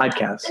this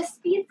podcast. The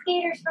speed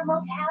skaters from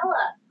Ocala.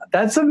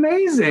 That's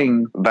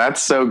amazing.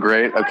 That's so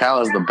great.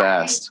 Ocala is the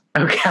best.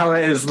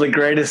 Ocala is the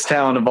greatest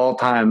talent of all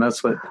time.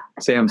 That's what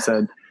Sam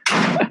said.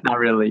 Not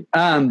really.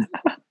 I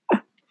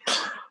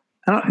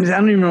don't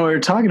even know what we were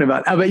talking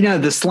about. But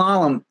the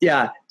slalom.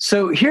 Yeah.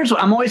 So here's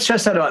what I'm always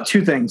stressed out about: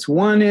 two things.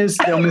 One is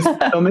they'll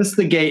miss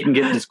the gate and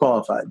get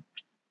disqualified.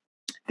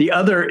 The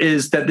other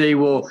is that they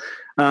will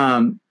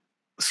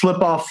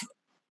slip off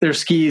their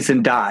skis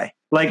and die.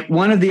 Like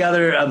one of the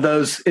other of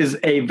those is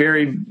a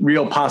very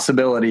real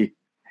possibility.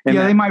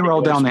 Yeah, they might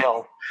roll down the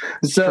hill.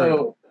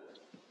 So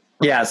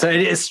Yeah, so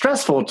it's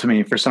stressful to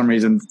me for some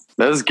reason.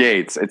 Those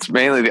gates, it's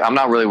mainly, I'm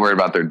not really worried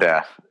about their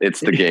death.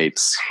 It's the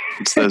gates.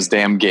 It's those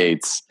damn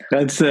gates.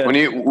 That's it.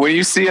 When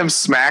you see him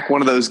smack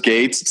one of those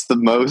gates, it's the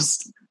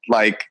most,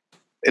 like,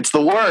 it's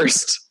the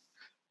worst.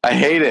 I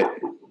hate it.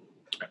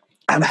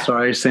 I'm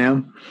sorry,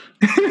 Sam.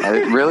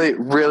 It really,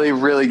 really,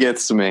 really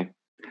gets to me.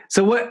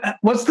 So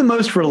what's the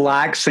most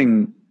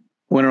relaxing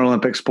Winter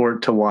Olympic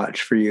sport to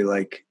watch for you?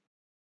 Like,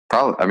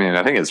 Probably, I mean,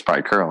 I think it's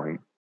probably curling.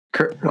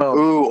 Well,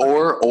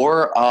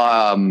 or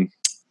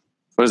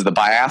what is it, the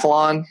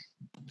biathlon?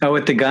 Oh,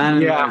 with the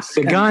gun. Yeah,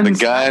 the gun. The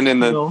gun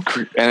and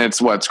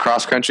it's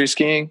cross country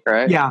skiing,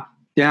 right? Yeah.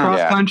 Yeah.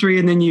 Cross country,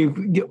 and then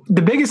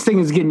the biggest thing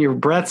is getting your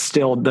breath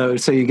stilled though,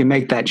 so you can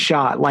make that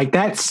shot. Like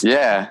that's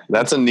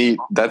a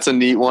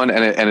neat one,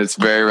 and it's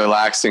very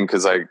relaxing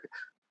because like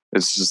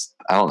it's just,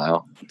 I don't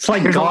know. It's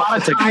like there's a lot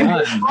of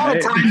time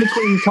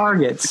between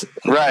targets,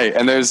 right?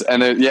 And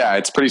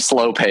it's pretty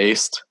slow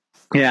paced.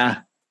 Yeah.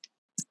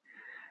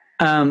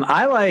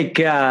 I like,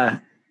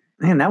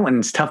 man, that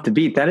one's tough to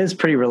beat. That is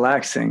pretty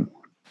relaxing.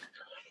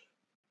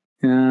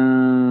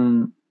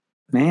 Man,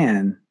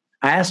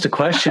 I asked a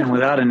question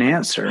without an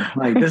answer.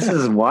 Like, this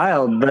is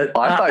wild, but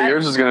I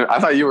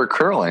thought you were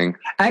curling.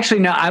 Actually,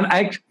 no,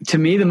 to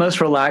me, the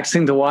most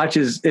relaxing to watch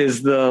is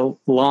the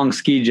long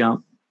ski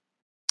jump.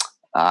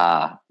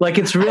 Like,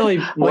 it's really,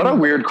 what a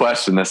weird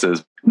question this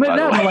is. But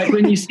no, like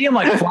when you see them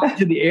like fly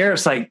through the air,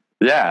 it's like,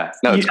 yeah,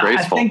 no, it's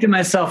graceful. I think to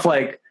myself,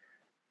 like,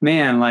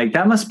 man, like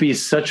that must be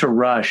such a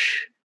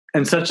rush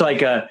and such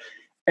like a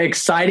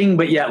exciting,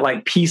 but yet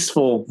like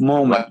peaceful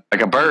moment.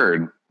 Like a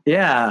bird.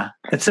 Yeah.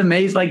 It's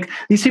amazing. Like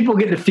these people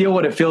get to feel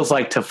what it feels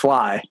like to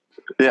fly.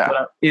 Yeah.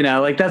 But,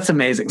 like that's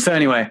amazing. So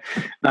anyway,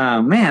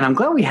 man, I'm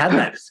glad we had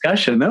that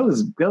discussion. That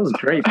was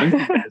great. Thank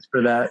you guys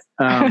for that.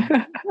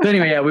 So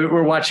anyway, yeah,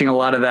 we're watching a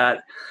lot of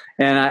that.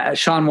 And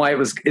Shawn White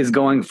is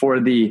going for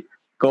the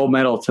gold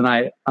medal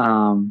tonight.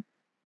 I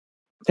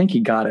think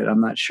he got it.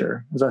 I'm not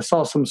sure, because I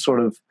saw some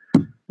sort of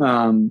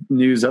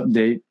news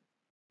update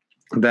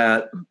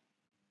that.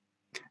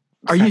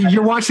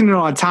 You're watching it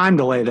on a time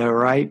delay though,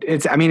 right?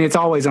 It's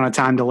always on a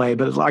time delay,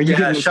 but are you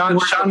getting Shawn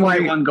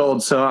White won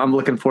gold, so I'm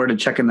looking forward to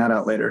checking that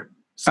out later.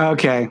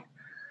 Okay.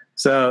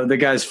 So the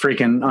guy's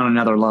freaking on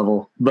another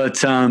level. But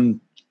Eagle,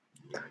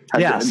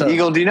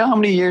 do you know how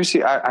many years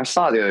I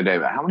saw it the other day,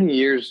 but how many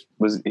years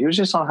he was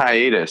just on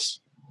hiatus?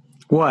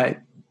 What?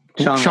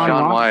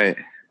 Shawn White.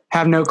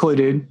 Have no clue,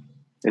 dude.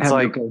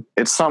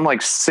 It's something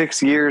like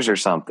 6 years or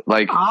something.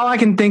 Like all I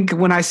can think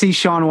when I see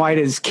Shawn White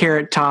is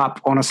Carrot Top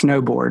on a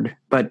snowboard,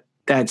 but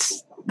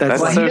that's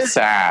so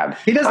sad.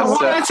 He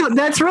doesn't.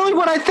 That's really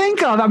what I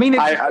think of. I mean,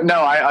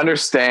 I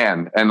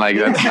understand, and like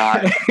that's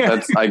not.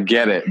 I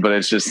get it, but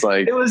it's just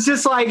like it was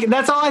just like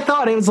that's all I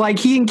thought. It was like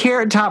he and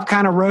Carrot Top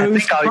kind of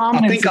rose.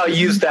 I think I'll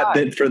use that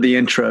bit for the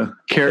intro.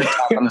 Carrot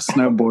Top on a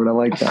snowboard. I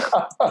like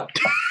that.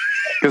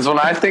 Because when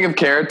I think of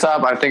Carrot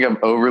Top, I think of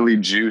overly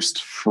juiced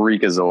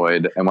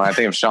freakazoid, and when I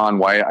think of Shawn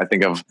White, I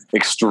think of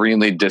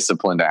extremely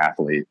disciplined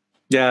athlete.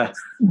 Yeah,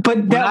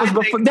 but that was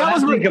before. That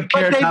was think of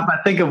Carrot Top.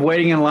 I think of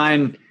waiting in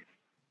line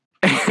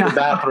in the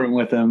bathroom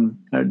with him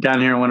down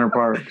here in Winter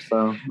Park.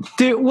 So,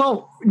 dude,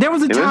 well, there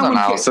was a time when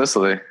Isle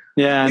Sicily.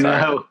 Yeah, I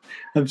know.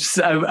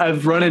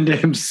 I've run into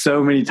him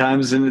so many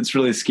times, and it's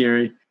really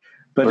scary.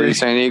 But what are you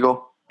saying,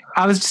 Eagle?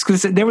 I was just going to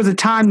say there was a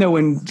time though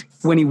when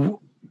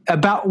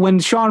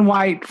Shawn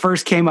White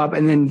first came up,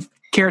 and then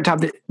Carrot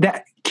Top.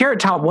 That Carrot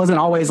Top wasn't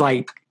always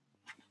like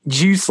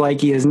juice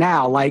like he is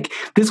now. Like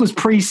this was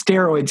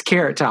pre-steroids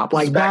Carrot Top.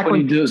 Like back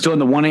when he was doing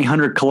the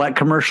 1-800-COLLECT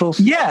commercials.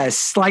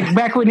 Yes, like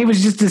back when he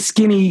was just a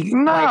skinny.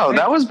 No,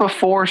 that was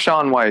before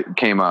Shawn White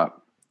came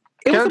up.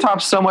 Carrot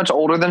Top's so much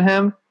older than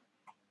him.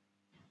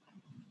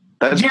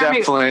 That's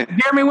definitely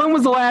Jeremy. When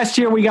was the last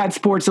year we got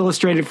Sports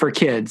Illustrated for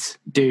kids,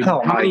 dude?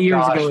 Oh, how many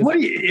years ago?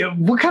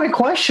 What kind of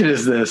question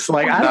is this?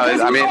 Like,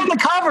 I mean, on the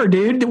cover,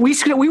 dude.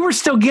 We were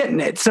still getting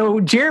it.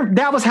 So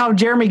that was how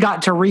Jeremy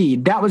got to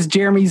read. That was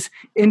Jeremy's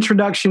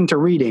introduction to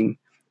reading.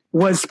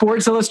 Was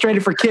Sports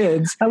Illustrated for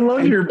kids? I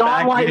love your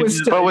back.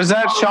 But was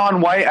that Shawn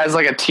White as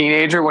like a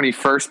teenager when he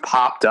first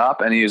popped up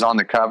and he was on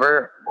the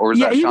cover, or was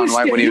that Shawn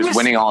White when he was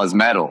winning all his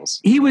medals?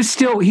 He was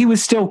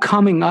still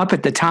coming up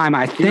at the time.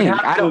 I think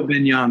I have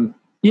been young.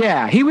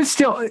 Yeah, he was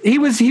still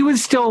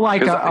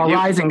like a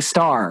rising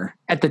star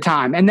at the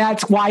time, and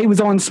that's why he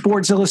was on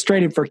Sports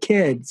Illustrated for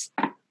kids.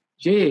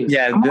 Jeez,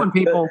 yeah. Come on,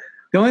 people.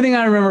 The only thing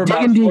I remember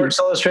about Sports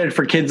Illustrated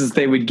for kids is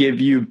they would give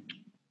you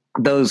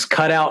those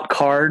cutout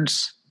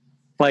cards.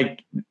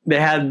 Like they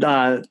had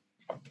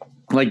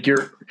like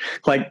your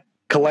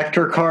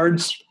collector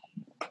cards,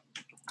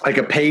 like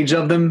a page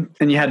of them,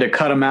 and you had to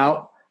cut them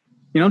out.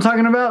 You know what I'm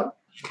talking about?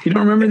 You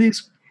don't remember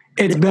these?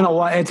 It's been a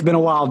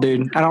while,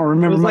 dude. I don't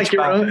remember much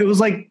about it. It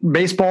was like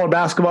baseball or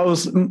basketball. It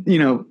was,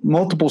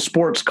 multiple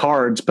sports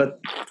cards,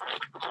 but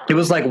it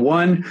was like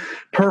one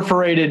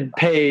perforated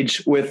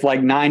page with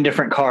like 9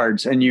 different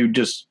cards, and you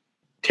just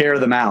tear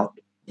them out.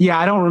 Yeah,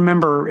 I don't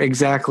remember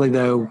exactly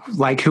though,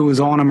 like who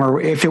was on them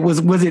or if it was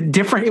it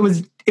different?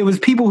 It was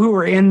people who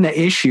were in the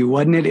issue,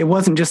 wasn't it? It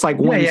wasn't just like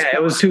one. Yeah,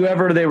 it was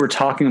whoever they were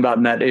talking about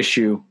in that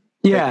issue.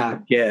 Yeah,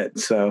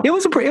 so it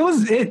was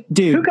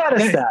dude. Who got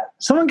us that?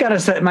 Someone got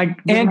us that.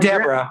 Aunt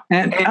Deborah.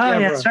 Aunt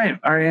Deborah. Yeah, that's right.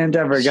 Our Aunt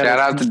Deborah got Shout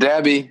out to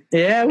Debbie.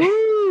 Yeah,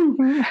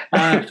 woo!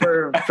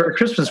 For a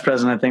Christmas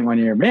present, I think one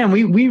year. Man,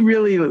 we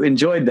really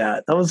enjoyed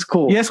that. That was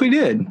cool. Yes, we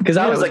did. Because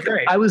I was like,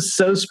 great. I was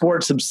so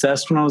sports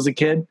obsessed when I was a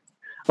kid.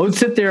 I would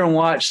sit there and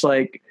watch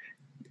like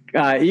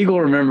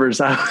Eagle Remembers.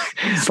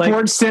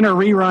 Sports Center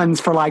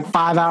reruns for like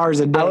 5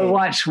 hours a day. I would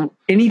watch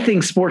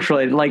anything sports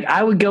related. Like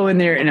I would go in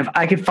there and if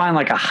I could find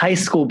like a high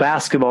school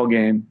basketball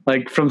game,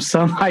 like from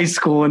some high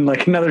school in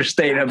like another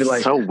state, I'd be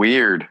like, so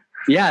weird.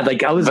 Yeah,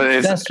 like I was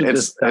obsessed with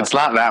this stuff. It's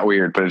not that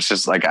weird, but it's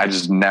just like I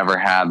just never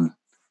had.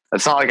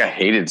 It's not like I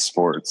hated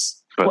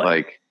sports, but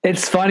like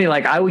it's funny.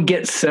 Like I would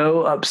get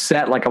so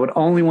upset. Like I would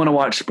only want to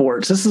watch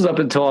sports. This is up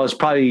until I was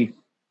probably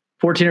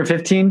 14 or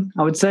 15,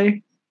 I would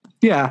say.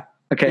 Yeah.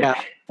 Okay. Yeah.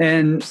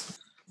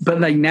 But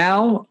like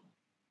now,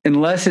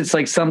 unless it's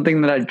like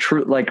something that I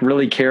like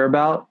really care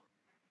about,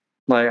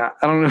 like, I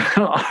don't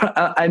know.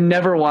 I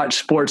never watch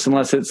sports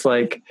unless it's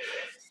like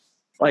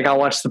I'll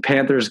watch the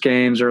Panthers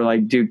games or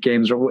like Duke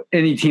games or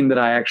any team that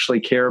I actually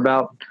care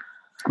about.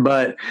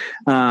 But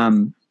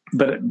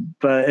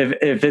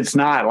if it's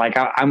not like,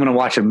 I'm going to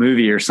watch a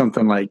movie or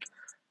something like.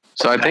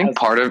 So I think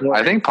part of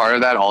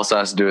that also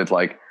has to do with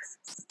like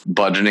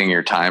budgeting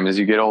your time as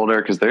you get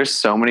older. Cause there's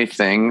so many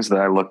things that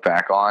I look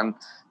back on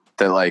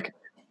that like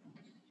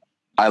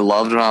I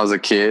loved when I was a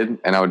kid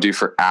and I would do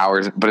for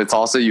hours, but it's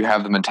also, you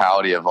have the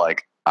mentality of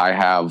like, I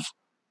have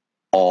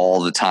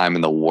all the time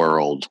in the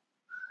world.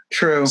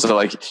 True. So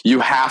like you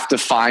have to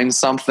find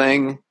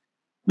something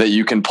that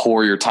you can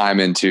pour your time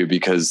into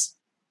because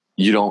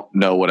you don't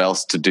know what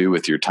else to do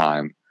with your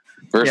time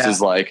versus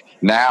like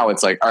now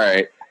it's like, all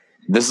right,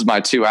 this is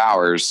my 2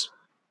 hours.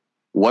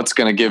 What's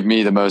going to give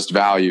me the most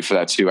value for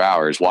that 2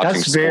 hours?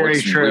 Watching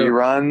sports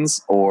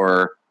reruns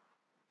or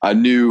a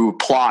new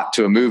plot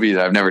to a movie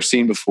that I've never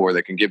seen before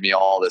that can give me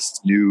all this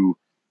new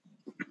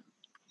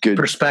good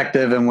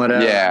perspective and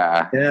whatever.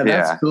 Yeah.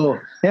 That's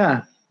cool.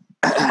 Yeah.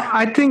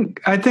 I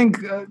think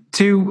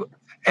too,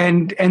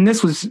 and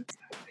this was,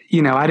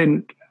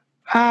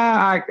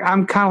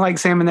 I'm kind of like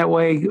Sam in that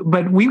way,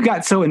 but we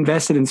got so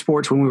invested in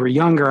sports when we were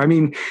younger. I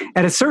mean,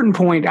 at a certain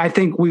point, I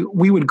think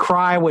we would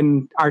cry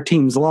when our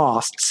teams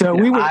lost. So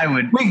you were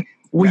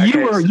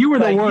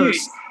the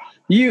worst.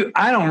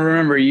 I don't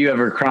remember you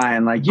ever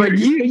crying like you. But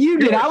you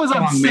did. I was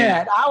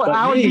upset.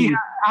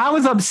 I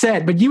was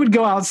upset, but you would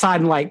go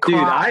outside and like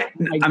cry.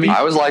 Dude,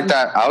 I was like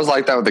that. I was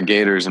like that with the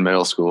Gators in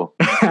middle school.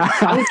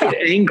 I would get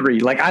angry.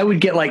 Like I would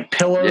get like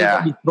pillows,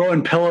 I'd be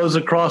throwing pillows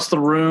across the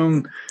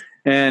room.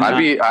 And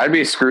I'd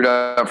be screwed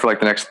up for like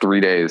the next 3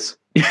 days.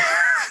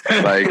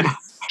 Like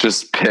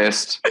just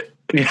pissed.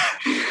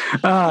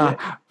 But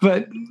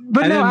then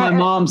my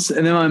mom's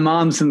in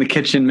the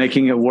kitchen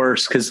making it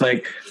worse because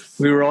like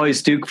we were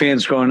always Duke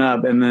fans growing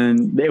up, and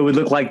then it would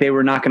look like they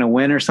were not going to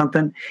win or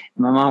something. And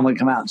my mom would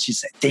come out and she'd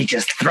say, "They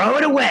just throw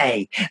it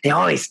away. They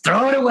always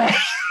throw it away."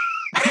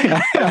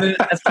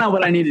 That's not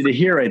what I needed to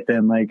hear right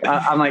then. Like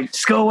I'm like,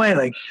 just go away.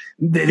 Like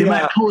they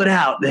might pull it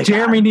out.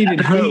 Jeremy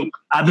needed hope.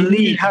 I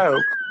believe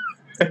hope.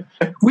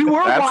 We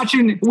were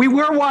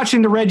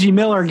watching the Reggie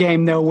Miller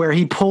game though, where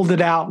he pulled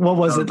it out. What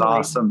was it?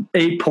 Awesome.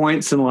 8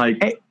 points in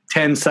like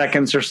 10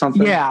 seconds or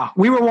something. Yeah,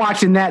 we were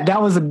watching that. That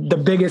was the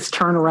biggest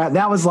turnaround.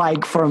 That was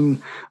like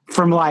from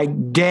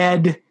like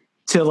dead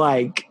to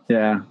like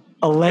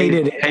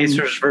elated.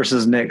 Pacers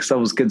versus Knicks. That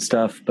was good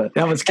stuff. But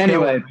that was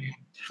anyway.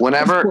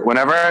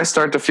 Whenever I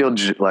start to feel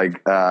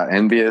like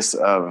envious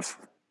of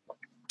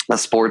a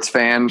sports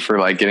fan for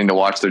like getting to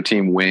watch their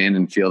team win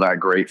and feel that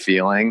great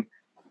feeling,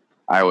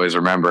 I always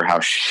remember how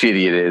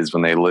shitty it is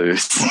when they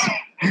lose.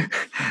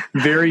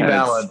 Very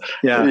valid.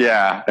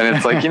 Yeah. And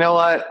it's like, you know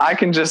what? I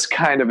can just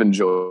kind of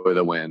enjoy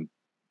the win.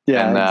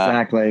 Yeah, and,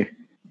 exactly.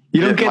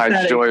 You don't get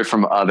my joy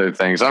from other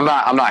things. I'm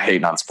not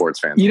hating on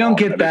sports fans. You don't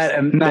get that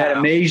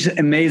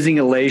amazing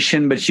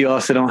elation, but you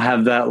also don't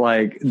have that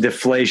like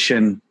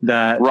deflation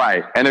that.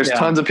 Right. And there's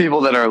tons of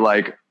people that are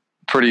like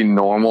pretty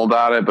normal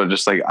about it, but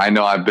just like, I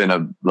know I've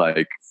been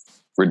like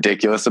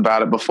ridiculous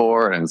about it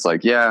before. And it's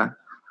like,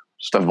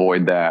 just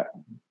avoid that.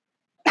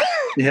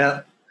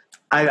 Yeah,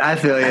 I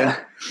feel you.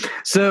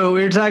 So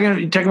we were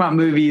talking about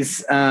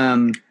movies.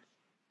 The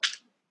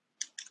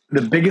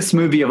biggest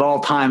movie of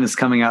all time is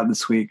coming out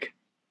this week.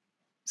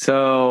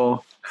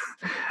 So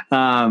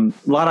a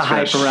lot of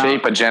hype around.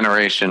 Shape a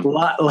generation. A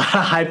lot of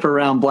hype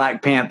around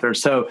Black Panther.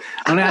 So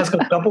I'm going to ask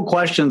a couple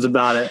questions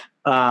about it.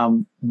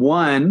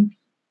 One,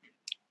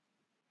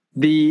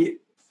 the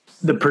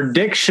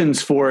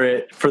predictions for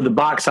it for the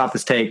box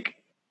office take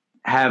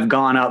have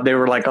gone up. They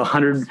were like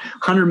 100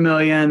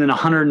 million and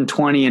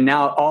 120 and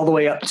now all the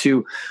way up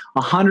to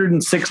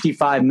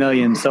 165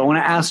 million. So I want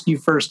to ask you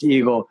first,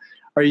 Eagle,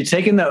 are you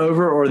taking the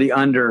over or the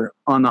under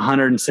on the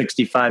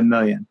 165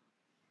 million?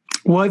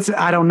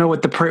 I don't know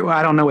what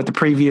the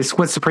previous.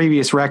 What's the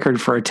previous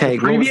record for a take?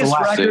 Previous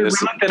record.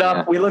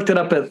 We looked it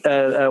up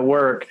at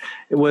work.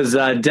 It was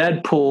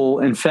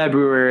Deadpool in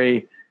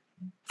February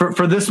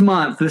for this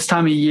month. This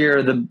time of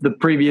year, the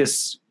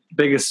previous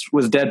biggest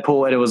was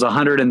Deadpool, and it was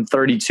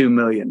 132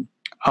 million.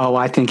 Oh,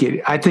 I had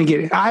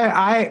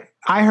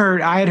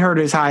heard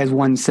as high as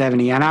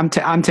 170, and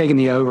I'm taking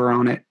the over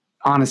on it.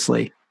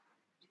 Honestly,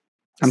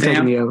 I'm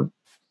taking the over.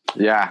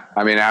 Yeah,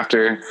 I mean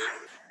after.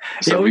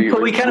 So we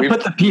kind of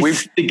put the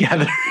pieces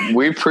together.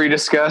 We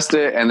pre-discussed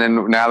it, and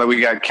then now that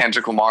we got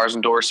Kendrick Lamar's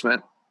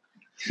endorsement.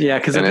 Yeah,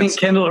 because I think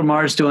Kendrick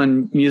Lamar's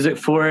doing music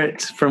for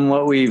it. From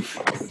what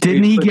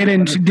didn't he get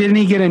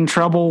in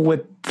trouble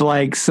with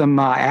like some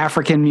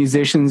African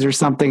musicians or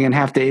something and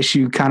have to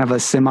issue kind of a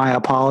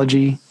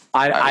semi-apology?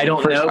 I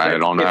don't know. I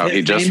don't know.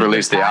 He just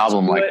released the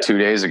album like 2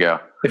 days ago.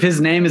 If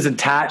his name is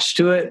attached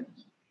to it,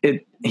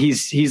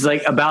 he's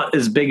like about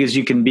as big as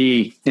you can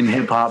be in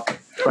hip hop.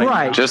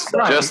 Right. Just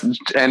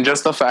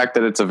the fact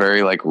that it's a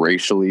very like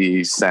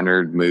racially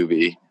centered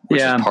movie,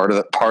 which is part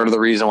of the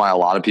reason why a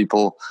lot of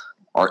people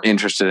are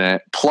interested in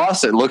it.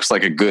 Plus, it looks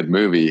like a good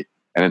movie,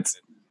 and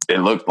it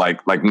looked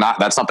like not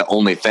that's not the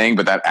only thing,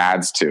 but that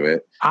adds to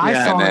it.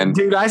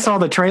 I saw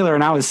the trailer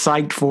and I was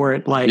psyched for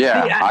it. Like,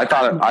 I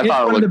thought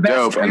it looked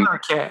dope. And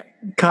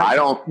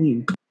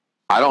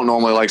I don't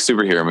normally like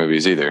superhero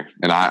movies either,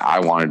 and I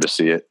wanted to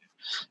see it.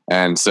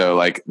 And so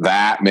like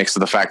that mixed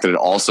with the fact that it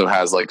also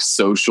has like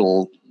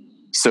social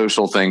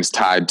things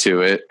tied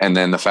to it. And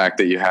then the fact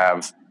that you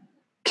have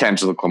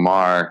Kendrick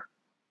Lamar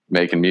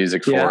making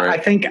music for it. I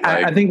think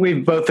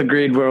we've both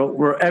agreed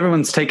we're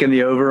everyone's taking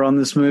the over on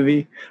this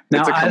movie.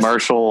 Now, it's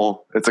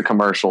a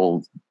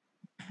commercial.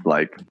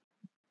 Like,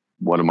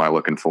 what am I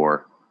looking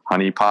for?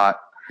 Honey pot.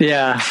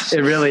 Yeah,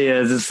 it really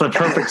is. It's the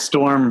perfect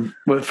storm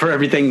for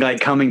everything like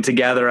coming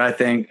together, I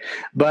think.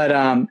 But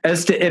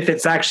as to if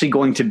it's actually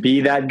going to be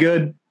that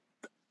good,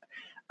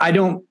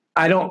 I'm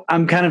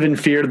kind of in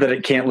fear that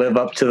it can't live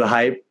up to the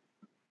hype.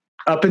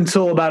 Up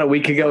until about a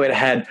week ago, it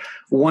had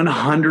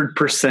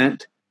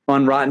 100%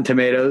 on Rotten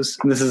Tomatoes.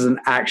 And this is an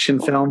action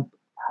film.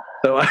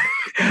 So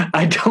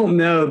I don't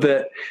know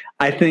that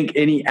I think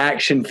any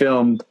action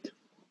film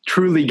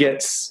truly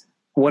gets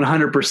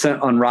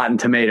 100% on Rotten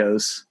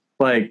Tomatoes.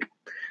 Like,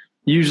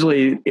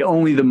 usually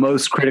only the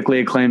most critically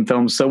acclaimed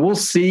films. So we'll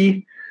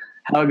see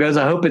how it goes.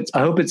 I hope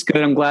it's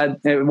good. I'm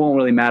glad it won't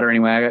really matter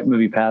anyway. I got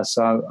Movie Pass,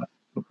 so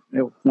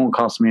it won't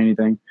cost me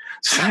anything.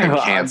 So I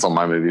cancel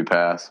my Movie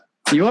Pass.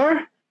 You are?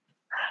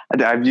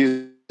 I've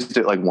used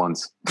it like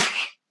once.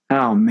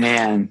 Oh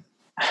man.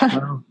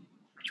 Well,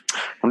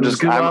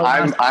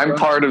 I'm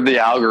part of the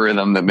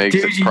algorithm that makes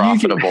it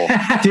profitable.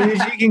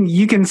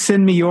 You can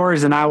send me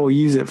yours and I will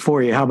use it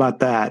for you. How about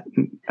that?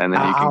 And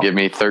then you can give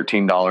me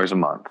 $13 a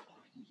month.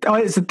 Oh,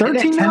 is it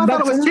 13 now? I thought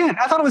it was 10.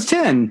 I thought it was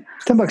 10.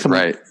 It's $10 a month.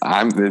 Right.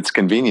 It's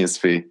convenience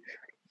fee.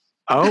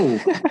 Oh.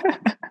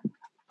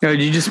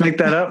 Did you just make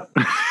that up?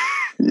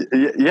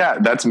 Yeah,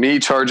 that's me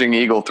charging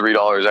Eagle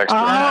 $3 extra.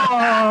 Oh.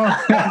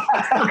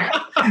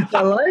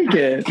 I like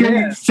it.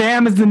 Yeah.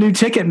 Sam is the new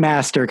ticket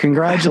master.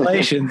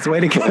 Congratulations.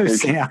 Way to go,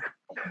 Sam.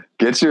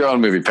 Get your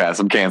own Movie Pass.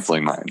 I'm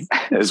canceling mine.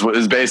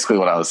 Is basically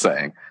what I was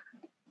saying.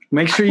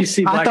 Make sure you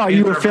see. I thought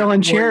you were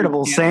feeling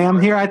charitable, Sam.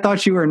 Here, I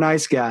thought you were a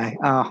nice guy.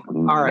 Oh,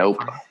 all right.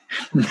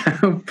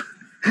 Nope.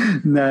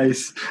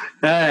 Nice.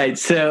 All right.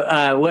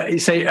 So, what you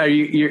say?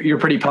 You're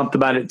pretty pumped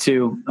about it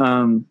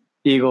too,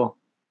 Eagle?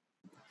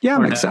 Yeah,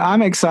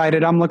 I'm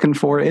excited. I'm looking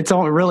for it. It's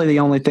really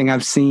the only thing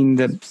I've seen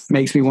that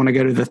makes me want to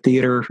go to the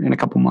theater in a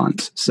couple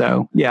months.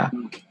 So, yeah,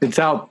 it's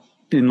out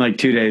in like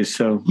 2 days.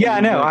 So yeah, I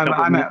know.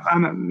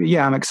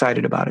 I'm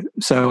excited about it.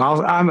 So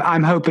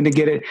I'm hoping to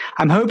get it.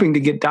 I'm hoping to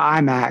get to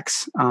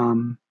IMAX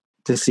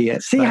to see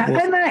it. See,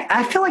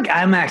 I feel like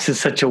IMAX is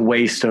such a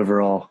waste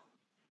overall.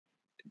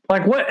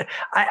 Like what?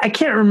 I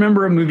can't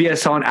remember a movie I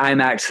saw in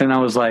IMAX and I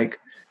was like,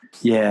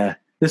 yeah,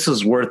 this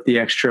was worth the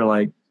extra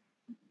like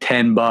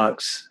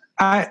 $10.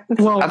 I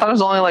thought it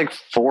was only like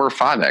 4 or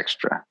 5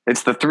 extra.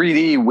 It's the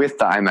 3D with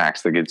the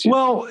IMAX that gets you.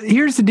 Well,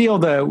 here's the deal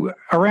though.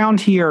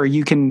 Around here,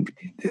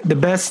 the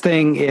best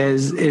thing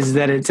is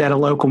that it's at a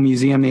local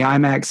museum. The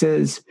IMAX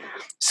is.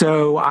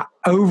 So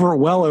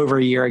well over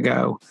a year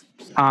ago,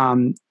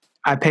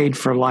 I paid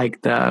for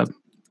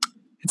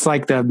it's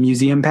like the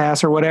museum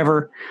pass or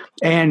whatever.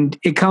 And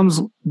it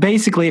comes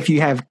basically if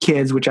you have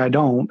kids, which I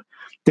don't,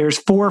 there's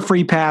 4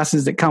 free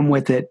passes that come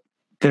with it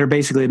that are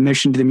basically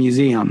admission to the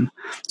museum.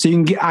 So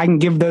I can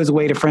give those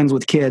away to friends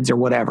with kids or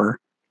whatever.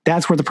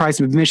 That's worth the price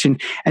of admission.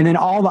 And then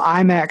all the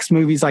IMAX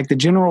movies, like the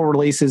general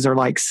releases, are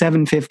like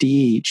 $7.50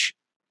 each,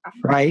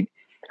 right?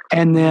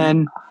 And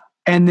then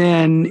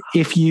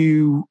if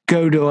you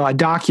go to a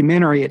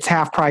documentary, it's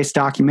half price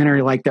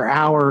documentary, like their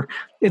hour.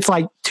 It's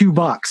like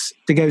 $2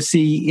 to go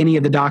see any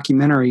of the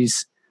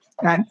documentaries.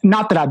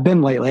 Not that I've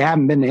been lately. I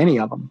haven't been to any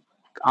of them,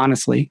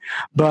 honestly.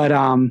 But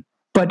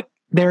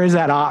there is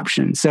that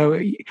option. So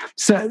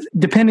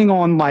depending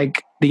on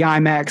like the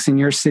IMAX in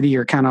your city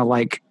or kind of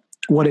like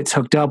what it's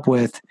hooked up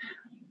with,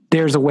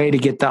 there's a way to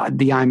get the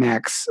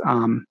IMAX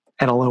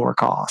at a lower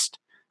cost.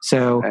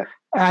 So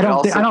I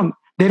don't.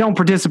 They don't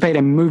participate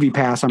in Movie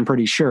Pass. I'm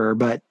pretty sure,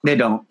 but they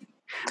don't.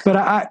 But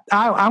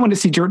I want to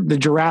see the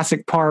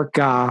Jurassic Park.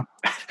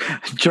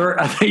 Jerk.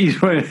 I think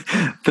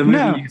the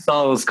movie you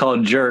saw was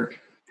called Jerk.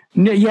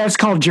 No, yeah, it's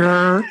called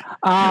Jur.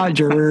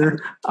 Jur.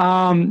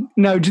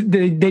 No,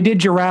 they did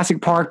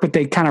Jurassic Park, but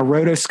they kind of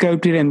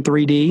rotoscoped it in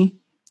 3D,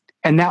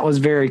 and that was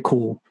very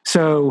cool.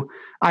 So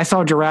I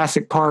saw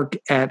Jurassic Park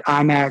at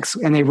IMAX,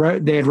 and they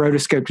had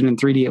rotoscoped it in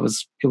 3D.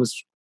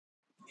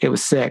 It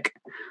was sick.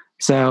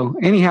 So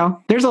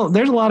anyhow, there's a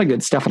lot of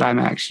good stuff at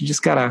IMAX. You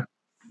just gotta.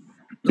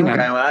 You know,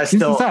 well, I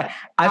still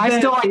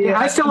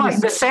like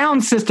the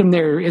sound system.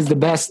 There is the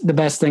best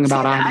thing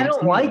about IMAX. I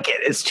don't like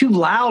it. It's too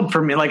loud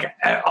for me. Like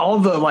all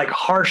the like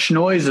harsh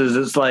noises.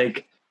 It's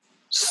like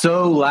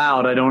so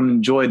loud. I don't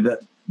enjoy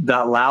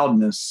that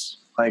loudness.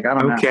 Like I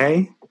don't know.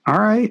 Okay. All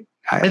right.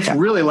 It's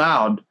really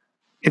loud.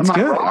 It's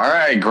good. All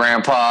right,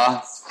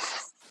 Grandpa.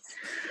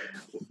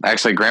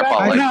 Actually, Grandpa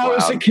likes loud.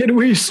 As a kid,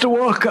 we used to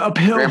walk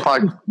uphill.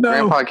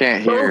 Grandpa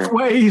can't hear. Both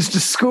ways to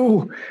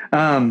school.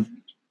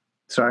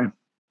 Sorry.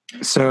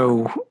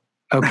 So,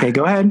 okay,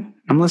 go ahead.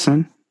 I'm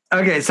listening.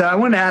 Okay, so I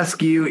wanted to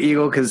ask you,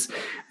 Eagle, because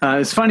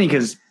it's funny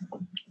because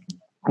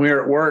we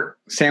were at work.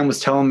 Sam was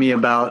telling me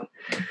about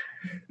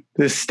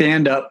this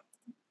stand-up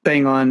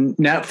thing on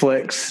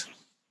Netflix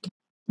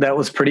that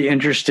was pretty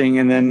interesting.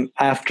 And then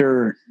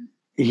after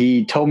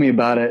he told me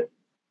about it,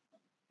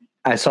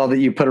 I saw that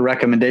you put a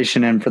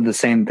recommendation in for the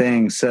same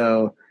thing.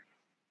 So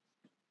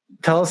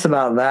tell us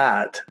about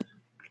that.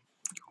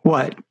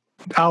 What?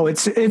 Oh,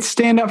 it's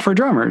Stand Up for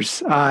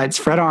Drummers. It's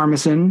Fred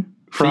Armisen.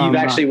 So you've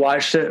actually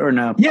watched it or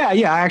no? Yeah,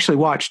 I actually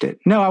watched it.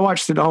 No, I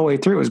watched it all the way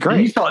through. It was great.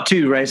 And you saw it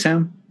too, right,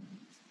 Sam?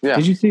 Yeah.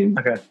 Did you see it?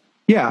 Okay.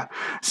 Yeah.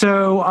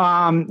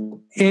 So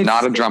it's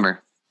not a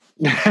drummer.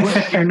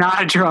 You're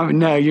not a drummer.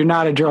 No, you're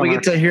not a drummer. We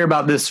get to hear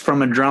about this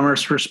from a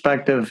drummer's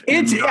perspective.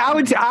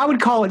 I would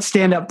call it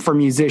stand up for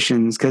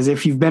musicians, because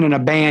if you've been in a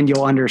band,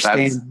 you'll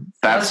understand.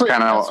 That's what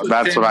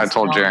I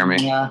told Jeremy.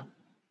 Yeah.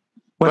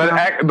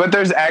 But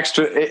there's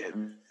extra.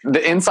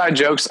 The inside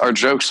jokes are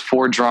jokes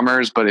for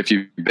drummers, but if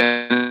you've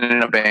been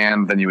in a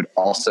band, then you would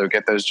also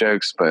get those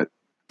jokes. But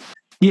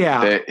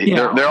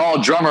they're all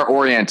drummer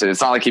oriented.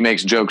 It's not like he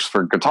makes jokes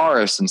for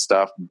guitarists and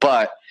stuff,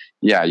 but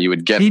yeah, you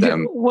would get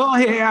them.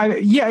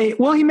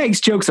 He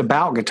makes jokes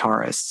about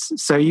guitarists,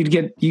 so you'd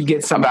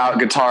get some about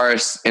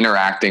guitarists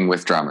interacting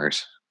with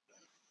drummers.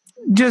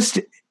 Just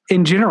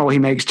in general, he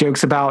makes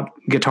jokes about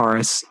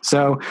guitarists.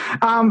 So,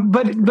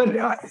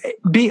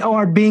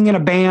 being in a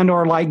band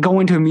or like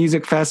going to a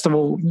music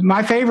festival.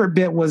 My favorite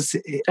bit was.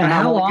 And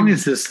how long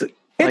is this?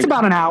 It's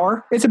about an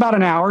hour.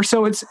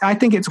 So I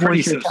think it's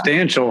pretty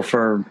substantial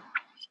for.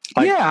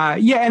 And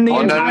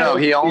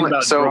He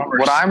only. So drummers.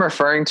 What I'm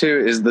referring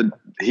to is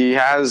he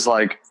has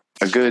like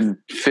a good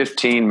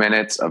 15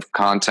 minutes of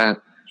content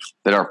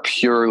that are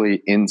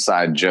purely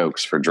inside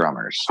jokes for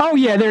drummers. Oh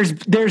yeah,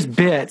 there's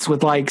bits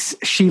with like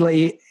Sheila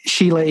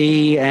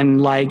E.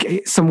 and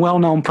like some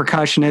well-known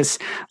percussionists.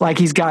 Like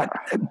he's got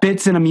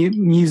bits in a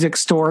music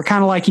store,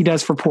 kind of like he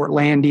does for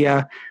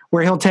Portlandia,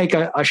 where he'll take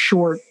a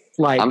short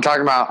like. I'm not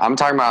talking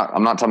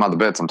about the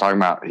bits. I'm talking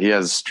about he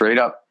has straight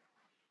up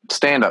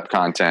stand-up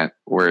content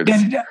where it's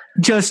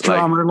just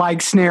drummer,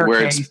 like snare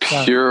where case,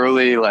 it's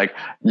purely like,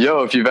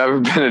 yo, if you've ever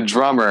been a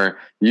drummer,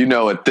 you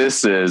know what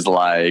this is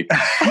like.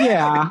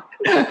 Yeah.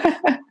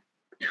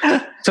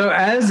 So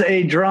as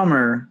a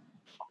drummer,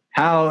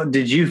 how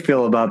did you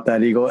feel about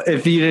that, Eagle?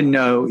 If you didn't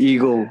know,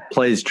 Eagle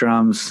plays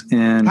drums,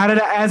 and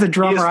as a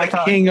drummer, I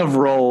thought king of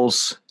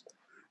rolls.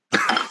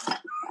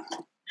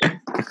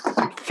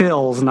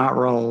 Fills, not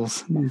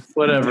rolls.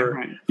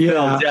 Whatever.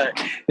 Yeah. Fills,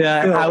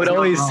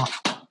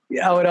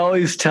 I would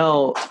always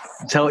tell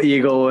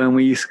Eagle, and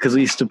we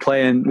used to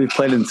play, and we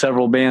played in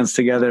several bands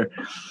together.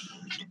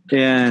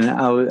 And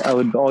I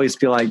would always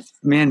be like,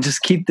 man,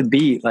 just keep the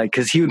beat. Like,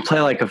 cause he would play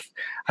like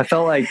I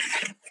felt like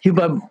I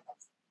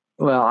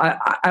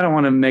don't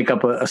want to make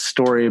up a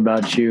story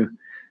about you.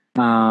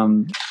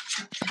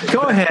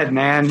 Go ahead,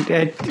 man.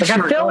 I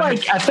felt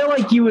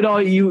like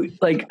you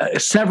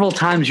several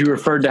times you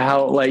referred to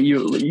how like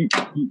you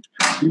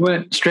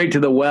went straight to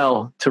the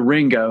well to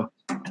Ringo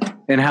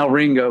and how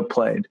Ringo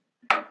played.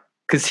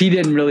 Cause he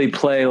didn't really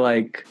play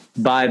like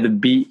by the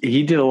beat.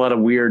 He did a lot of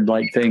weird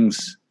like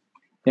things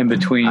in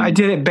between. I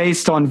did it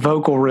based on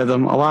vocal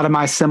rhythm. A lot of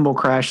my cymbal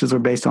crashes were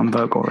based on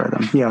vocal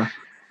rhythm. Yeah.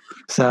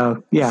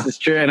 So yeah, it's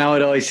true. And I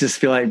would always just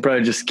be like,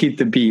 bro, just keep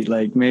the beat.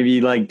 Like maybe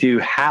like do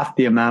half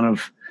the amount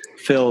of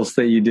fills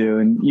that you do.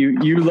 And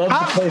you love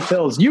to play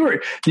fills. You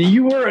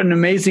were an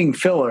amazing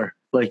filler.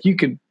 Like you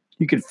could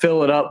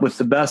fill it up with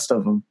the best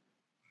of them.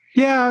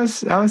 Yeah,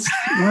 I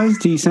was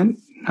decent.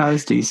 I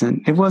was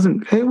decent. It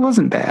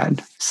wasn't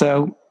bad.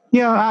 So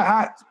yeah,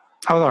 I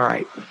was all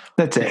right.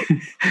 That's it.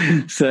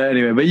 So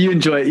anyway, but you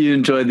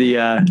enjoy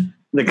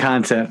the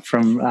content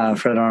from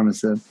Fred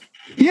Armisen.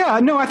 Yeah,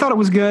 no, I thought it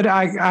was good.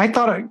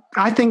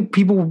 I think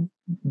people,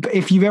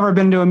 if you've ever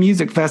been to a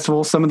music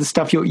festival, some of the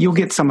stuff you'll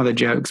get some of the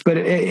jokes, but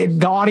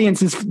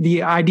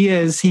the idea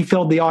is he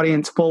filled the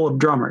audience full of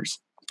drummers.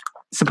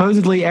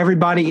 supposedly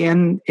everybody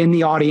in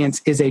the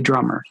audience is a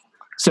drummer.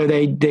 So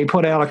they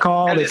put out a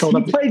call. And they told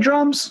he play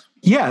drums?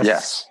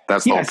 Yes.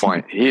 That's the whole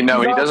point. He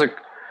does a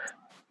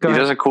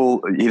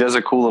cool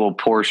little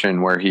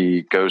portion where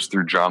he goes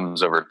through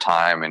drums over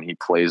time and he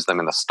plays them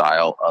in the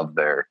style of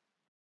their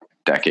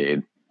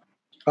decade.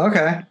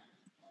 Okay.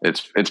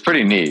 It's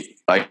pretty neat.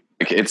 Like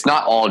it's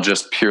not all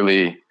just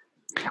purely.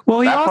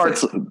 Well,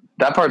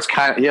 that part's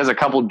kind of. He has a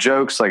couple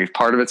jokes. Like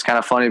part of it's kind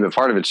of funny, but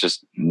part of it's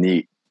just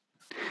neat.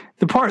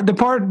 The part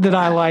that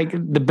I like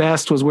the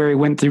best was where he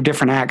went through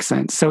different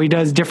accents. So he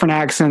does different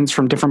accents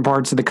from different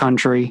parts of the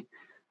country,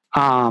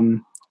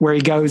 where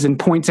he goes and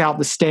points out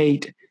the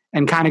state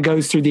and kind of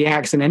goes through the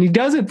accent. And he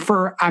does it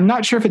for, I'm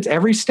not sure if it's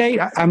every state.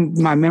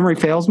 My memory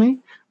fails me,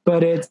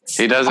 but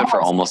he does it for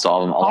almost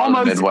all of them. All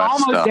the Midwest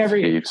stuff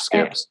he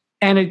skips.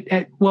 And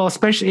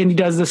especially, and he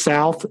does the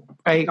South,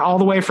 right? all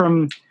the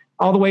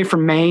way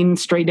from Maine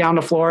straight down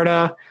to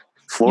Florida.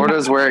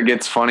 Florida's where it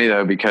gets funny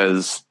though,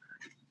 because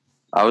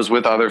I was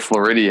with other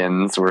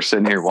Floridians. We're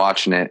sitting here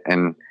watching it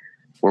and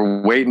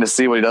we're waiting to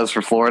see what he does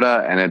for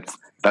Florida. And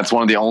that's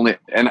one of the only,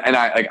 and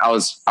I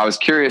was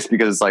curious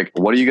because like,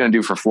 what are you going to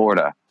do for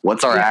Florida?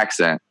 What's our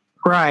accent?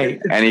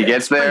 Right. And he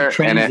gets there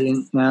and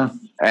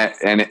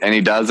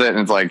he does it and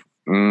it's like,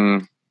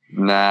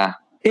 nah.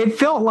 It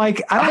felt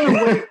like,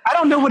 I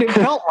don't know what it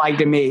felt like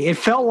to me. It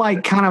felt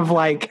like kind of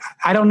like,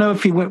 I don't know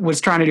if he was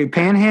trying to do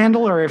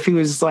Panhandle or if he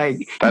was like,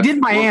 he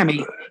did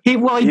Miami. He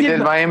did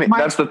Miami.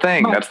 That's the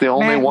thing. That's the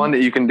only one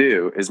that you can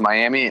do is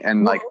Miami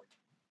and like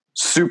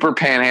super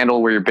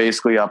Panhandle where you're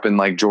basically up in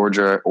like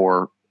Georgia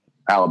or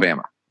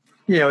Alabama.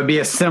 Yeah, it would be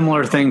a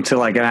similar thing to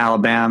like an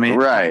Alabama.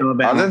 Right.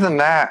 Other than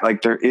that,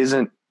 like there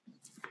isn't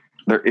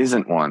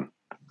one.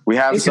 We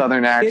have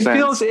Southern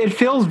accents. It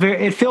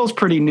feels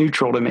pretty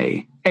neutral to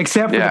me,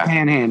 except for the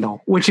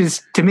Panhandle, which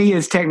is to me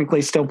is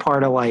technically still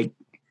part of like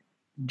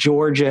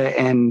Georgia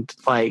and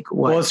like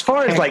what? Well, as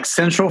far as like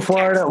Central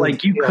Florida,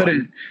 like you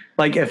couldn't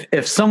like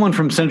if someone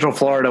from Central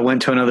Florida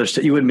went to another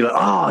state, you wouldn't be like,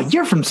 oh,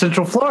 you're from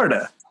Central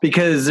Florida,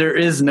 because there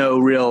is no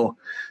real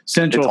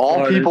Central. It's all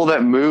Florida. people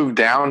that moved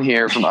down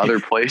here from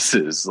other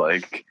places.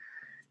 Like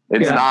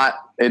it's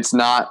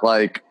not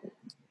like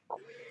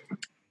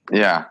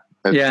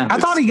I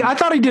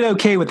thought he did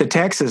okay with the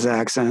Texas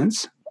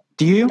accents.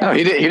 Do you? No,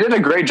 he did a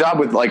great job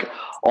with like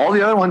all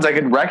the other ones I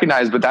could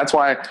recognize, but that's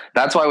why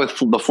with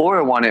the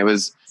Florida one it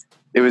was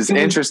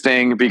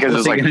interesting because it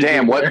was like,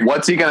 damn,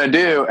 what's he gonna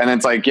do? And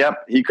it's like,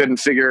 yep, he couldn't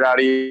figure it out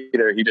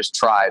either. He just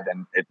tried,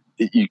 and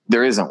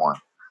there isn't one.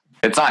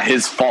 It's not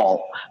his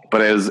fault,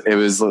 but it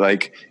was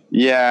like,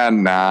 yeah,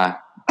 nah.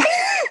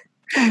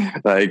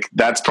 Like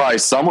that's probably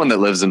someone that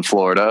lives in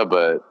Florida,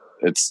 but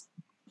it's.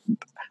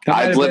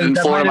 I've lived in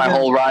Florida my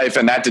whole life,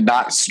 and that did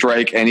not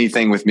strike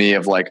anything with me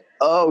of like,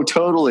 oh,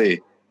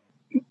 totally.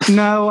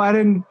 No, I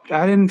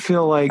didn't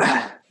feel like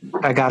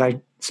I got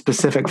a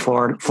specific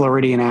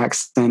Floridian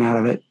accent out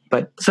of it.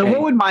 But so,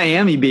 what would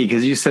Miami be?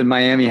 Because you said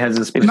Miami has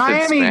a specific.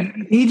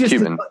 Miami, he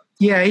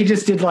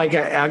just did like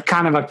a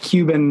kind of a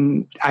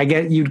Cuban. I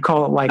guess you'd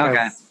call it like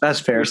that's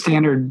fair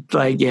standard.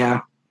 Like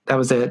that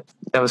was it.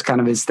 That was kind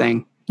of his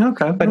thing.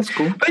 Okay, but that's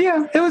cool. But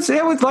yeah, it was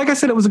like I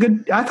said, it was a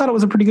good. I thought it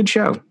was a pretty good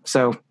show.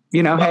 So.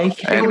 If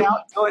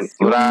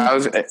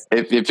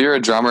you're a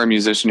drummer or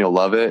musician, you'll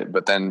love it.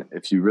 But then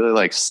if you really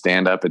like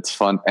stand up, it's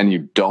fun. And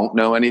you don't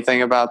know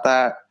anything about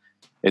that,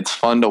 it's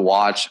fun to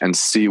watch and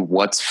see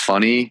what's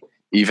funny,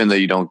 even though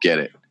you don't get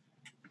it.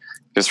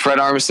 Because Fred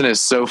Armisen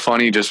is so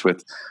funny just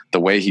with the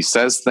way he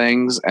says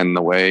things and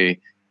the way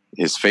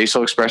his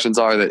facial expressions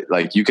are that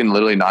like you can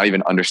literally not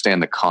even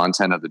understand the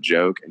content of the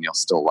joke and you'll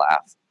still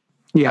laugh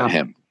at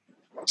him.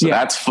 So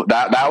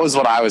that was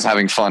what I was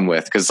having fun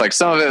with. Cause like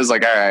some of it was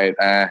like, all right,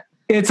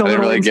 it's a I didn't little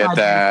really get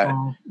that.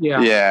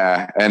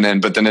 Yeah. And then,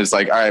 but then it's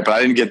like, all right, but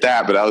I didn't get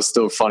that, but I was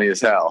still funny as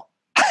hell.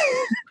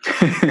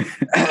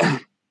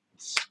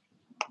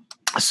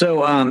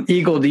 So,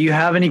 Eagle, do you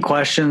have any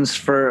questions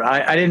for,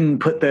 I didn't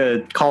put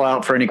the call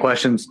out for any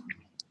questions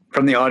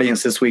from the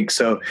audience this week.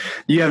 So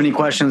do you have any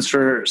questions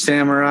for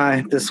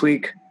Samurai this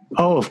week?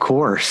 Oh, of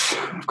course.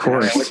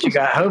 Right, what you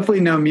got? Hopefully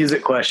no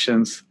music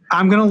questions.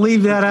 I'm going to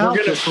leave that out.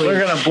 We're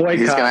going to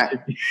boycott.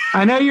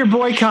 I know you're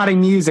boycotting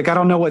music. I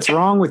don't know what's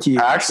wrong with you.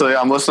 Actually,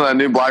 I'm listening to that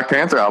new Black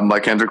Panther album by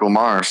Kendrick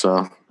Lamar.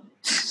 So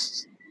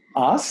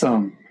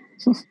awesome.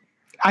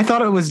 I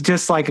thought it was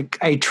just like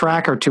a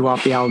track or two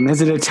off the album.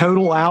 Is it a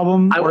total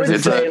album?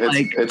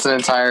 It's an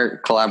entire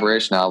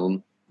collaboration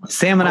album.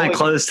 Sam and I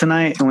close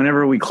tonight, and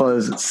whenever we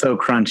close, it's so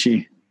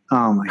crunchy.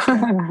 Oh my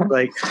God.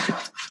 like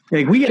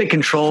we get to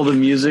control the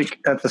music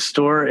at the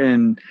store,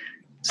 and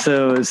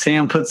so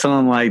Sam puts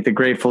on like the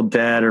Grateful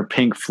Dead or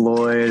Pink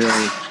Floyd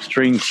or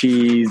String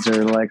Cheese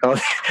or like all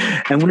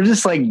that, and we're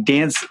just like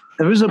dance.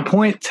 There was a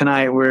point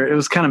tonight where it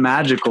was kind of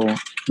magical.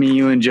 Me,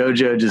 you, and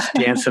JoJo just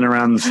dancing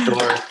around the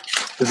store.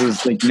 This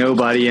was like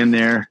nobody in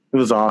there. It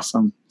was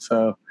awesome.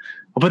 So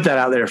I'll put that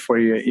out there for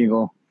you,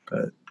 Eagle.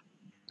 But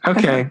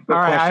okay, all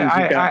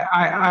right.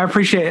 I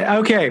appreciate it.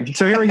 Okay,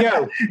 so here we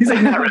go. He's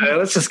like, not really.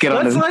 Let's just get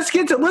on. Let's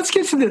get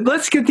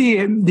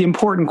the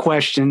important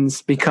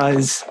questions,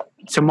 because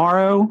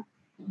tomorrow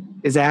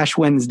is Ash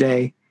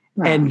Wednesday,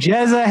 and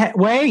Jezza.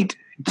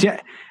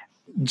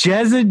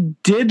 Jezza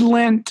did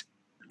Lent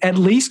at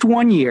least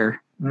 1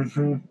 year.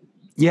 Mm-hmm.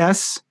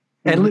 Yes,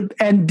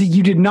 and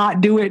you did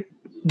not do it.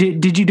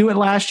 Did you do it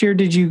last year?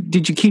 Did you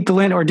keep the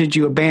Lent, or did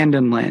you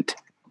abandon Lent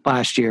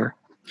last year?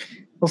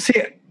 We'll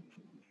see.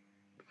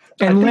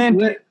 And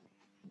Lent.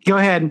 Go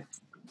ahead.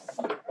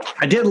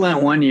 I did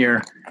Lent 1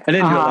 year. I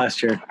didn't do it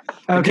last year.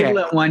 I did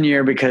Lent 1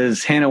 year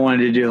because Hannah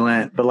wanted to do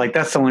Lent, but like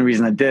that's the only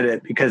reason I did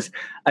it, because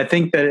I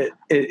think that it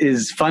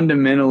is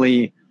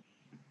fundamentally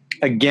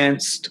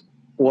against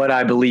what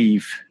I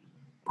believe.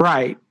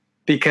 Right.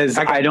 Because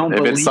I don't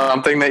believe. If it's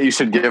something that you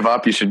should give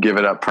up, you should give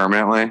it up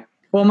permanently.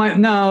 Well,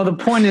 the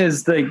point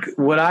is, like,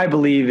 what I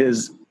believe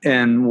is,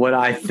 and what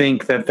I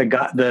think that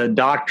the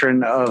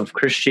doctrine of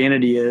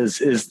Christianity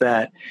is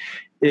that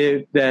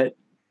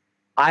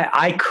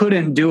I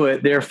couldn't do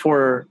it,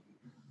 therefore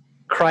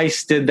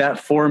Christ did that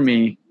for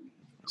me.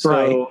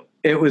 So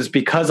it was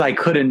because I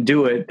couldn't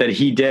do it that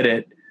he did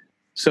it.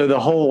 So the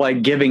whole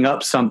like giving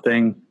up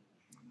something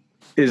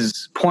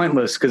is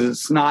pointless because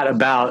it's not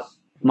about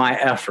my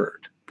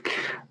effort.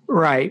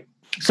 Right.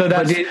 So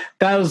I did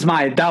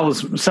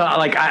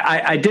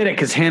it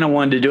because Hannah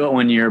wanted to do it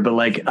 1 year, but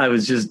like I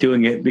was just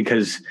doing it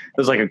because it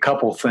was like a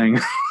couple thing.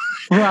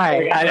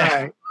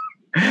 Right.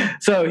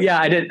 So yeah,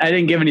 I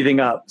didn't give anything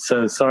up.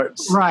 So sorry.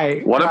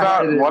 Right. What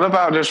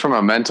about just from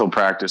a mental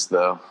practice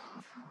though?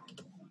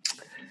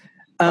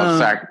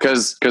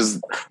 Because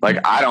like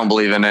I don't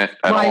believe in it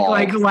at all.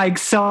 Like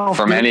self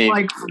from any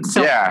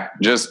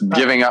just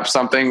giving up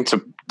something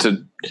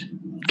to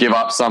give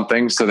up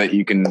something so that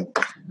you can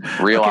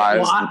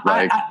realize.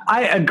 Okay, well,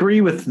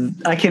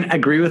 I can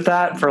agree with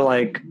that for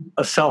like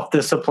a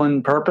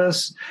self-discipline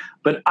purpose,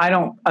 but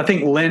I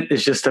think Lent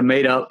is just a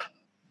made up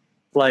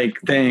like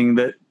thing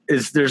that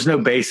there's no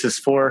basis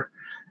for.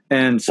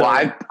 And so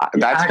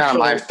that's kind of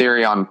my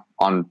theory on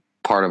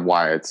part of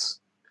why it's,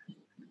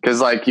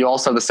 because like you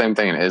also have the same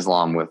thing in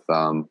Islam with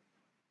the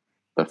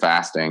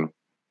fasting.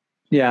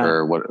 Yeah.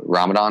 Or what,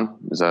 Ramadan?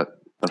 Is that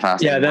the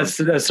fasting? Yeah, that's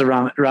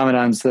the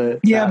Ramadan's the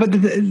yeah, but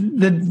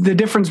the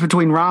difference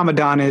between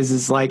Ramadan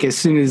is like as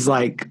soon as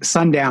like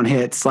sundown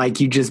hits,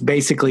 like you just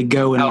basically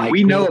go and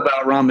we know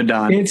about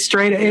Ramadan. It's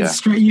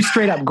you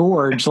straight up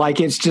gorge. Like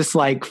it's just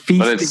like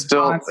feasting.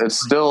 But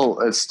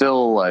it's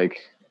still like.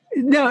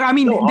 No, I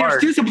mean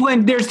there's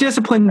discipline. There's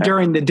discipline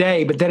during the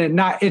day, but then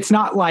it's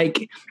not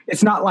like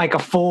a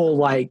full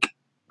like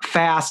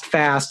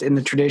fast in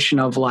the tradition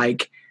of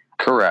like.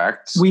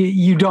 Correct.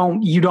 You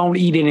don't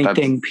eat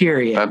anything.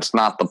 Period. That's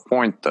not the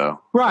point, though.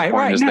 Right. The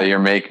point is that you're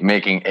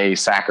making a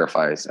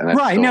sacrifice, and it's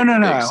still a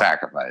big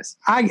sacrifice.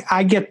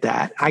 I get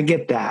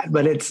that,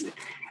 but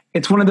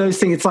it's one of those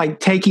things. It's like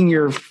taking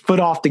your foot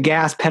off the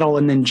gas pedal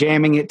and then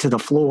jamming it to the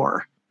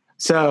floor.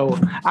 So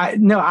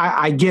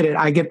I get it.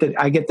 I get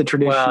the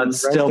tradition. Well, it's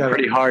still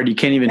pretty hard. You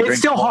can't even drink. It's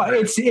still hard.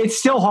 It's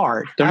still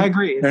hard. I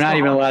agree. They're not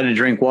even allowed to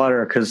drink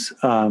water because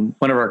one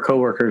of our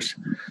coworkers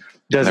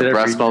does it. Their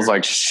breath smells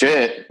like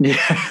shit.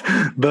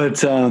 Yeah,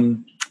 but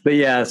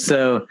yeah.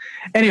 So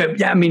anyway,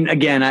 yeah. I mean,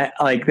 again, I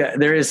like that.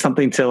 There is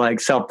something to like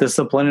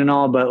self-discipline and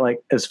all, but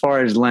like as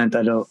far as Lent,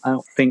 I don't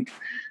think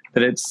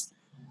that it's.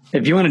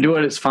 If you want to do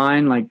it, it's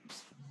fine. Like.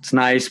 It's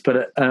nice,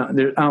 but I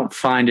don't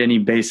find any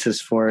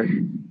basis for it.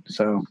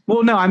 So,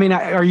 well, no, I mean,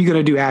 are you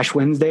going to do Ash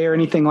Wednesday or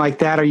anything like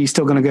that? Are you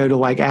still going to go to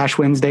like Ash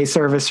Wednesday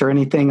service or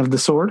anything of the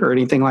sort or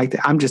anything like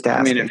that? I'm just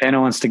asking. I mean, if Anna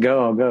wants to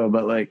go, I'll go.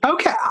 But like,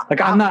 okay, like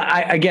I'm not.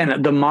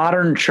 Again, the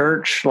modern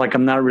church, like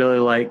I'm not really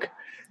like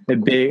a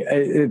big.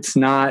 It's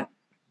not.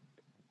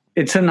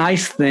 It's a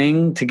nice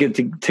thing to get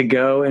to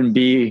go and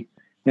be,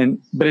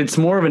 but it's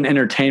more of an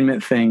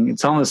entertainment thing.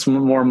 It's almost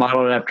more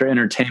modeled after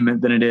entertainment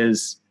than it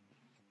is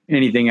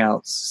anything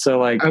else. So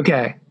like,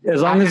 okay,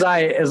 as long as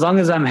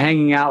I'm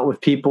hanging out with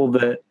people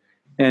that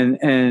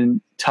and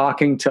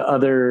talking to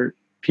other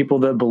people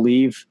that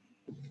believe,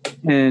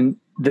 and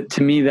that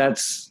to me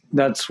that's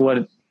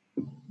what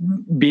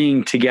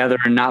being together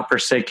and not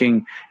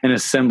forsaking and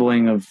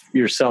assembling of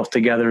yourself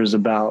together is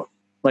about.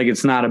 Like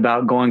it's not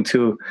about going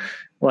to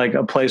like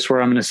a place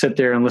where I'm going to sit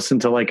there and listen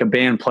to like a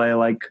band play,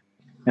 like,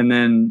 and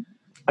then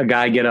a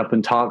guy get up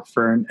and talk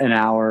for an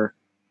hour.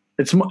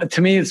 It's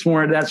to me, it's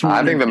more. That's more.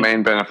 I think the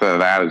main benefit of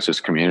that is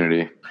just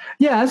community.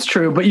 Yeah, that's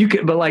true. But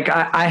but like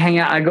I hang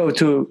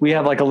out. We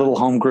have like a little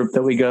home group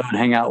that we go and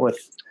hang out with.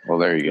 Well,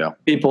 there you go.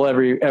 People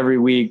every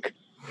week,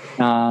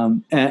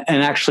 and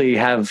actually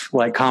have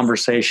like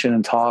conversation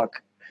and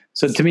talk.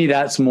 So to me,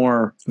 that's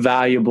more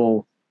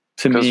valuable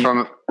to me.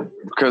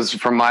 Because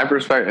from my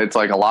perspective, it's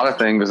like a lot of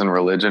things in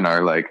religion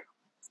are like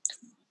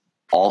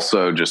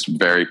also just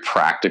very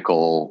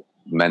practical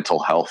mental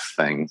health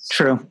things.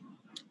 True.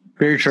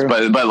 Very true.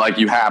 But like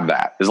you have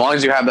that. As long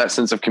as you have that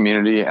sense of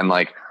community and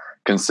like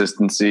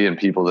consistency and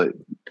people that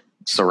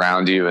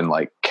surround you and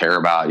like care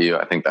about you,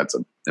 I think that's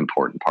an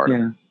important part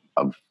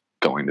of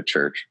going to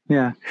church.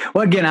 Yeah.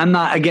 Well, I'm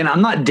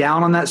not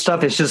down on that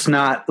stuff. It's just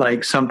not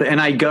like something,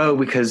 and I go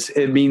because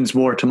it means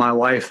more to my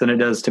wife than it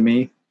does to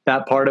me,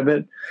 that part of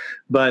it.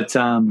 But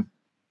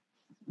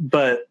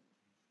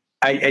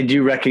I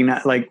do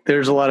recognize, like,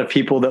 there's a lot of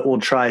people that will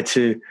try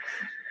to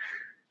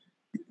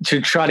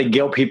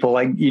guilt people,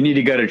 like, you need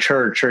to go to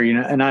church, or,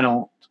 and I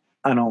don't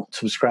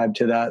subscribe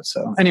to that.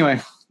 So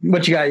anyway,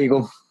 what you got,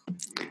 Eagle?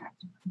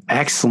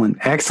 Excellent.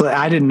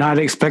 I did not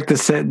expect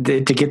this to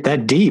get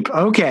that deep.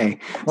 Okay.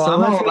 Well, so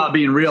I'm all about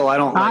being real. I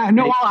don't. I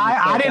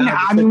didn't.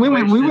 I mean, we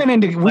went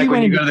into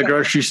when you go to the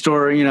grocery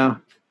store,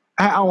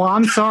 well,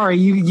 I'm sorry.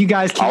 You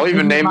guys. I'll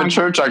even name the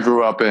church I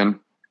grew up in.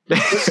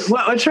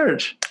 What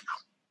church?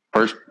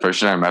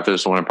 First United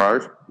Methodist, one in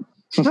Park.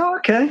 Oh,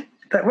 okay.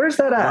 Where's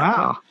that at?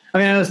 Wow. I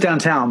mean, I know it's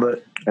downtown,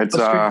 but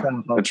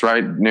it's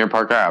right near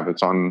Park Ave.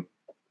 It's on.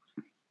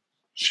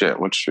 Shit,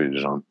 what street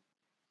is it on?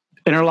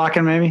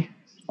 Interlochen, maybe.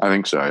 I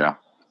think so. Yeah.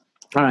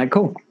 All right.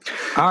 Cool.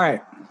 All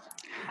right.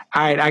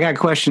 I got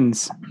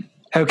questions.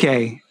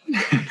 Okay.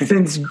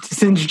 Since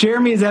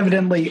Jeremy is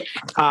evidently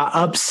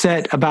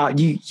upset about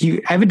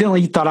you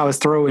evidently thought I was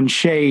throwing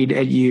shade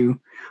at you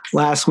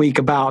last week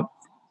about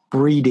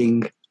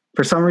reading.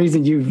 For some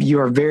reason, you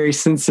are very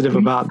sensitive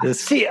about this.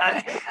 See,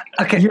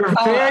 okay, you're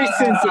very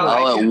sensitive.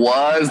 Oh, it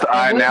was.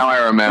 Now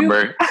I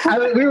remember.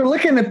 We were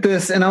looking at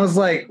this, and I was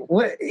like,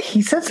 "What?"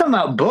 He said something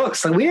about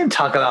books. Like, we didn't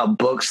talk about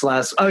books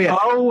last. Oh yeah.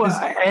 Oh,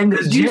 and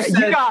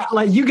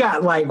you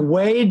got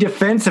way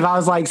defensive. I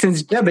was like,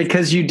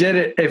 because you did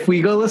it. If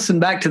we go listen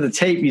back to the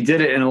tape, you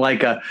did it in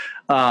like a.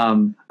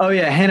 Oh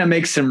yeah, Hannah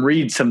makes him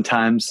read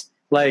sometimes.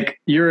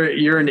 Like,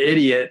 you're an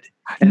idiot.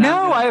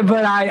 No,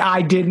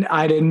 I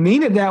didn't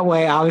mean it that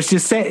way. I was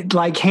just saying,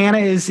 like, Hannah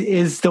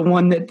is the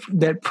one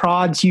that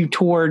prods you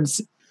towards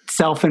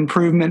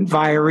self-improvement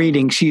via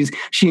reading. She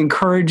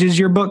encourages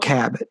your book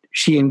habit.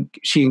 She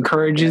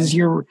encourages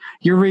your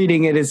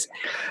reading. It is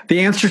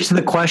the answer to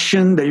the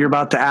question that you're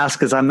about to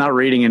ask is I'm not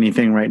reading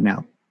anything right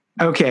now.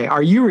 Okay,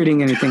 are you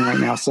reading anything right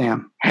now,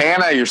 Sam?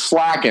 Hannah, you're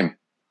slacking.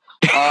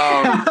 No,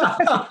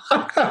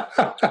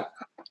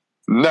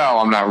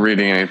 I'm not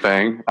reading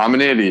anything. I'm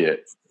an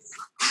idiot.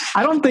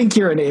 I don't think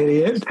you're an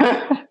idiot.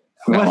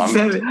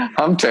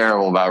 I'm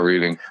terrible about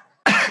reading.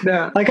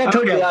 No, like I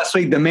told you last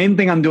week, the main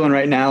thing I'm doing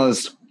right now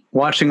is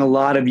watching a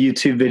lot of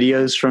YouTube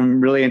videos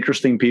from really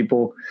interesting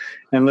people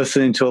and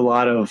listening to a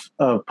lot of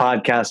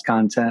podcast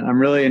content.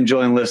 I'm really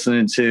enjoying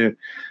listening to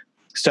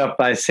stuff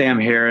by Sam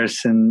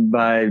Harris and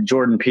by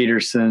Jordan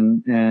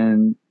Peterson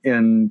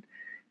and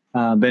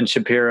Ben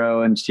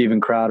Shapiro and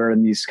Steven Crowder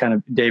and these kind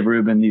of Dave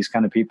Rubin, these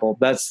kind of people.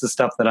 That's the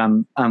stuff that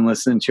I'm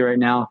listening to right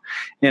now.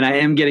 And I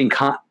am getting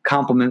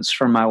compliments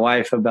from my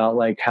wife about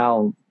like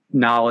how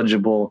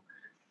knowledgeable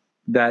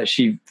that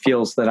she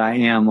feels that I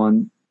am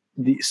on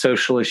the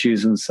social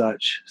issues and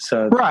such.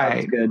 So right,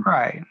 that's good.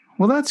 Right.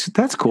 Well, that's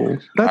cool.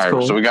 That's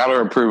cool. So we got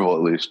her approval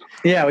at least.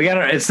 Yeah, we got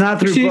her. It's not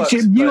through books.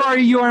 You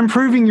are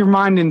improving your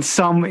mind in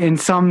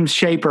some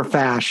shape or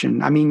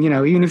fashion. I mean,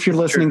 even if you're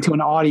listening to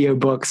an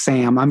audiobook,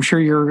 Sam, I'm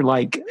sure you're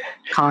like.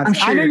 I'm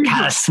sure you're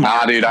kind of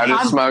smart. Nah, dude, I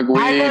just smoke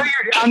weed.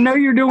 I know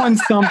you're doing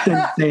something,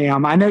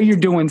 Sam. I know you're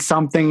doing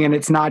something, and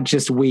it's not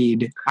just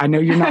weed. I know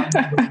you're not.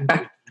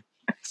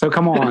 So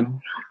come on.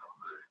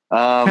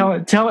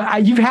 Tell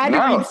you've had to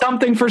read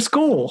something for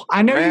school.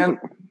 I know. Man.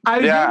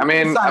 I've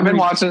been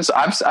watching.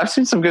 I've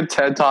seen some good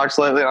TED Talks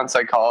lately on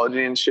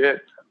psychology and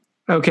shit.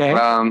 Okay.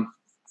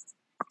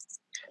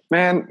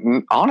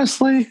 Man,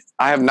 honestly,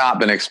 I have not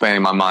been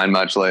expanding my mind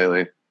much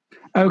lately.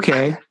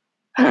 Okay.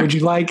 I've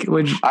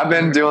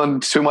been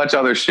doing too much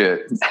other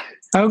shit.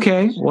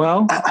 Okay.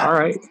 Well, all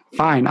right.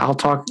 Fine. I'll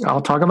talk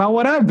about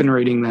what I've been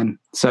reading then.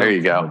 So there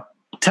you go.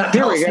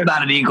 Tell us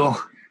about it,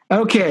 Eagle.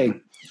 Okay.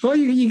 Well,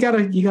 you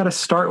gotta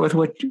start with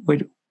what.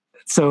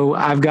 So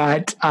I've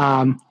got,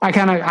 I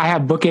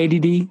have book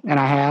ADD and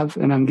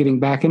I'm getting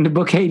back into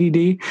book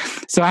ADD.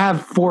 So I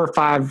have 4 or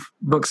 5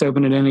 books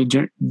open at any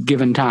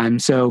given time.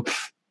 So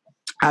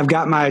I've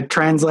got my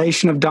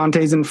translation of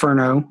Dante's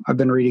Inferno I've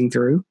been reading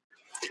through.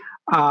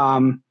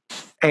 And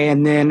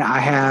then I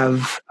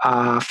have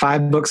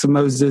 5 books of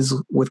Moses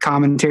with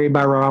commentary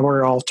by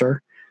Robert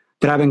Alter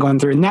that I've been going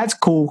through. And that's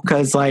cool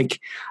because it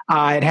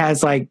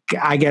has I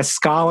guess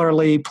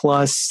scholarly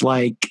plus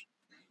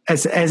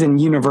as in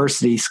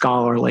university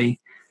scholarly,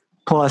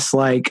 plus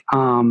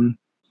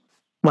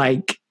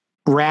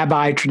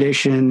rabbi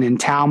tradition and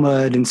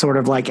Talmud and sort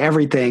of like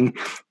everything,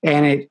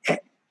 and it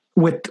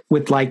with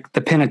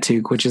the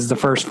Pentateuch, which is the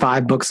first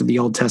 5 books of the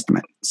Old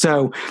Testament.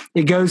 So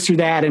it goes through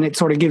that, and it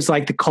sort of gives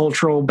the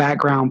cultural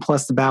background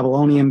plus the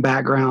Babylonian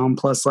background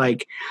plus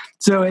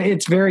so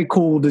it's very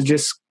cool to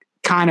just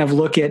kind of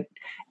look at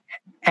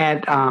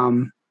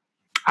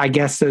I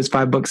guess those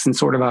 5 books in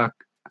sort of a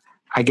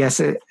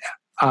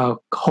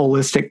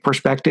holistic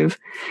perspective.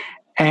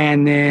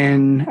 And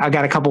then I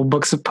got a couple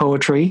books of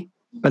poetry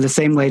by the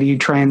same lady who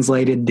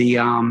translated the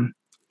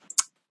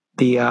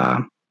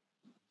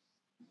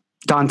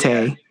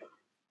Dante.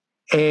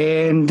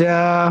 And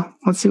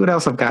let's see what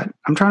else I've got.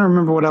 I'm trying to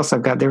remember what else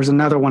I've got. There was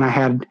another one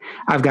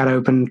I've got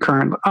open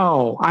current.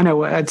 Oh, I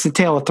know. It's A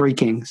Tale of Three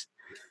Kings.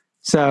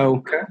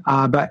 So,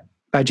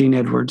 by Gene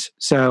Edwards.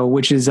 So,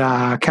 which is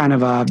kind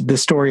of the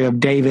story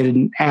of David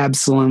and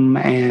Absalom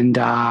and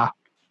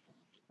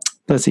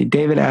let's see,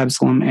 David,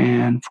 Absalom,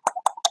 and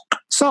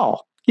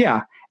Saul.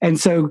 Yeah. And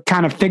so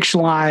kind of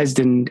fictionalized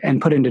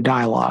and put into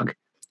dialogue.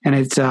 And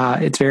it's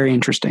very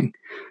interesting.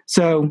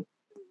 So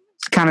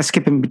it's kind of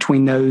skipping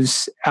between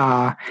those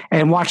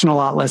and watching a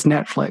lot less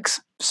Netflix.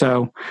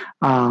 So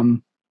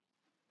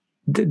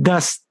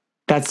thus,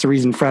 that's the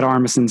reason Fred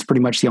Armisen's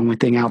pretty much the only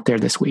thing out there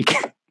this week.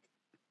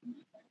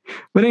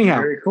 But anyhow,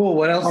 very cool.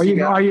 What else? Are you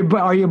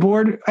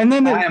bored? And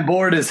then I am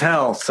bored as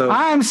hell. So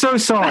I am so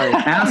sorry.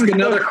 Ask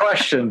another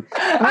question.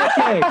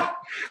 Okay.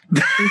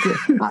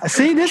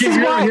 See, this is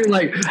why.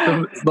 Like,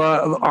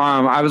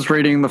 I was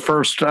reading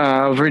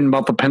I was reading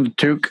about the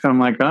Pentateuch. I'm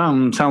like,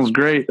 sounds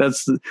great.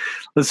 Let's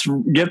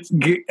get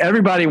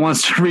everybody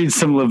wants to read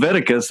some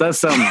Leviticus. That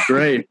sounds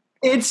great.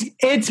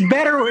 It's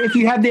better if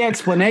you have the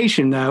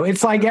explanation, though.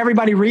 It's like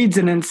everybody reads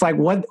it and it's like,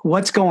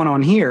 what's going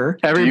on here?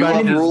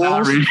 Everybody does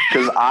rules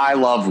because I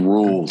love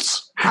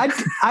rules.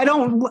 I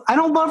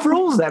don't love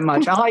rules that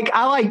much.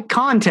 I like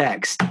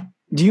context.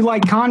 Do you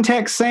like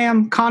context,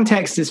 Sam?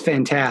 Context is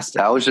fantastic.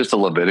 That was just a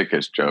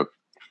Leviticus joke.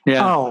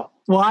 Yeah. Oh,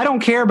 well, I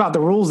don't care about the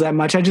rules that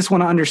much. I just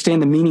want to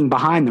understand the meaning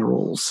behind the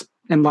rules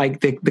and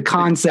like the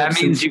concepts.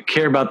 That means you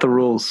care about the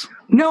rules.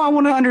 No, I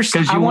want to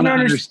understand. Because you want to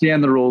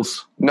understand the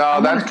rules. No,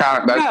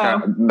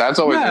 that's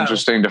always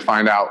interesting to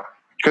find out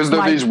because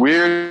they're these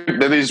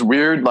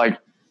weird like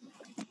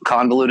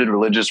convoluted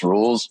religious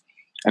rules,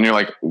 and you're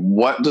like,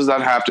 what does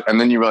that have to? And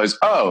then you realize,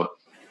 oh,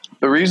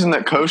 the reason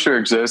that kosher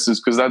exists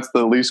is because that's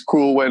the least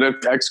cruel way to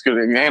execute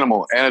an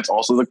animal, and it's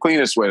also the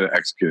cleanest way to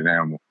execute an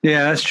animal.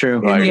 Yeah, that's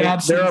true. In the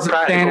absence of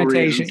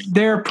sanitation,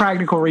 there are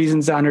practical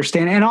reasons to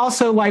understand, and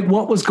also like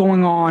what was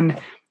going on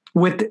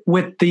with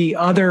the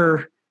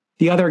other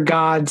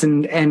gods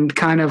and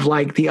kind of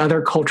like the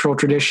other cultural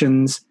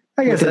traditions.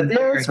 I guess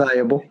that's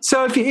valuable.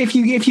 So if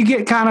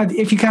you kind of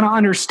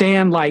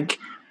understand like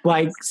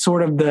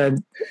sort of the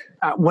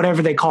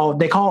whatever they call it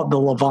the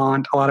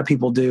Levant, a lot of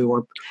people do,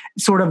 or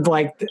sort of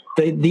like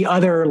the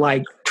other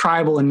like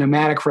tribal and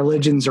nomadic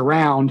religions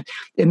around,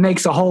 it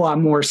makes a whole lot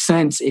more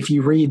sense if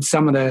you read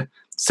some of the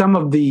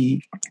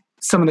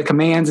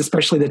commands,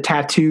 especially the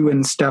tattoo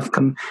and stuff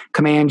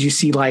commands. You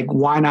see like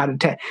why not all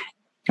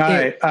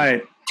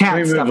right. Can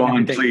we move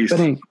on, please?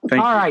 All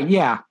right,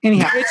 yeah.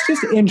 Anyhow, it's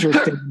just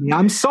interesting to me.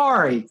 I'm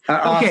sorry.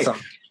 Okay. Awesome.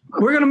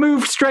 We're going to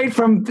move straight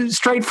from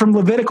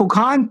Levitical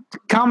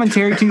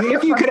commentary to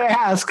if you could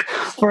ask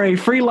for a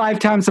free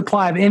lifetime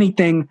supply of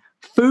anything,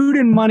 food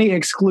and money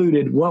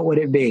excluded, what would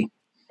it be?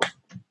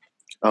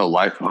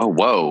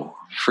 Whoa.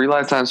 Free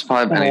lifetime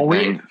supply of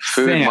anything,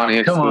 food, Sam, money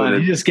excluded. Come on,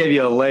 he just gave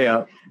you a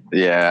layup.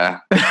 Yeah.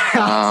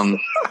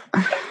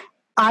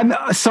 I'm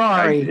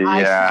sorry.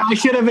 I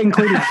should have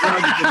included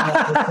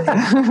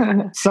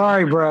drugs.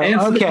 Sorry, bro.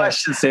 Answer the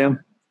question,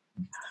 Sam.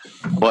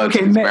 Well, it's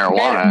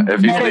marijuana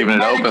if he's leaving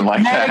it open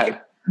like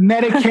that.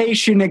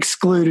 Medication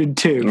excluded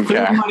too.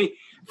 Okay.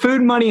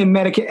 Food, money, and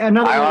medication.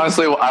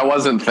 I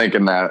wasn't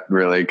thinking that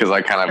really because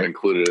I kind of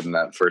included it in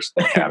that first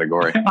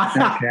category.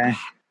 Okay.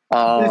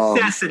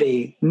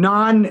 Necessity.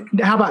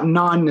 How about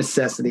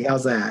non-necessity?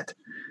 How's that?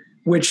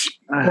 Or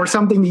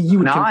something that you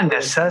would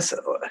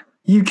non-necessity.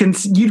 You'd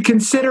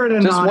consider it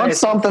a just what's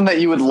something that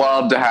you would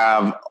love to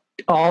have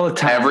all the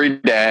time, every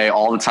day,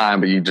 all the time,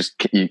 but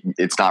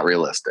it's not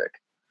realistic.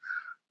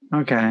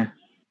 Okay.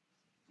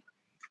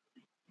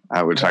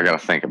 Which I got to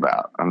think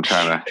about. I'm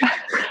trying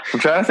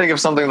to think of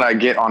something that I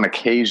get on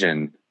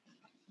occasion.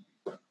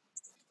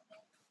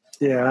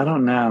 Yeah, I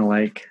don't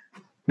know.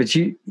 But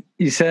you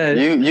said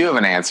you have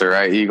an answer,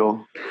 right,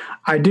 Eagle?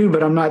 I do,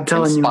 but I'm not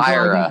telling you.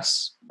 Inspire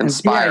us.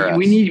 Yeah,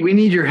 we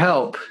need your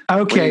help.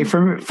 Okay,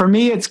 for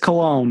me, it's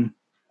cologne.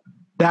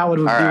 That would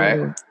be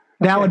right.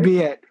 That would be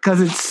it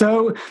because it's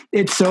so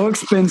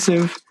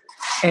expensive,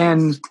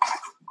 and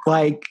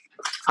like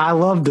I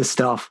love the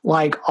stuff,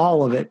 like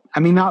all of it.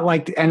 I mean, not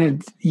like, and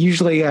it's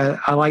usually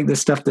I like the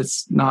stuff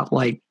that's not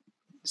like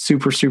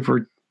super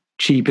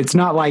cheap. It's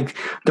not like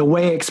the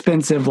way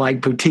expensive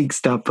like boutique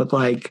stuff, but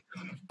like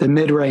the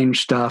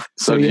mid-range stuff.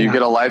 So do you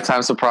get a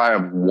lifetime supply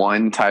of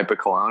one type of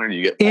cologne, or do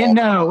you get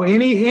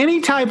any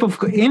type of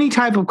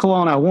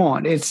cologne I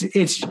want?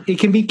 It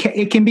can be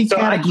so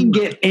I can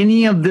get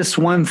any of this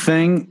one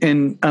thing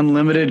in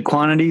unlimited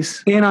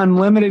quantities. In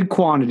unlimited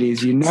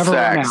quantities, you never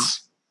run out.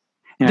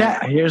 Yeah,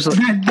 that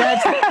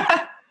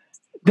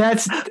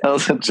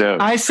was a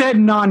joke. I said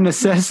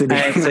non-necessity.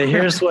 Right, so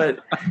here's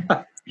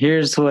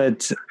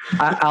what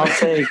I'll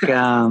take.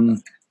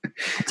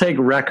 Take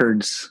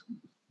records.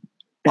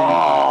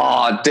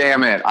 Oh,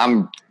 damn it.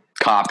 I'm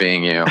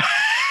copying you.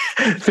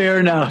 Fair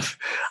enough.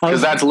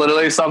 Because that's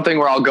literally something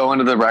where I'll go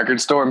into the record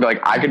store and be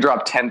like, I could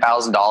drop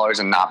 $10,000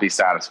 and not be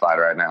satisfied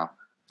right now.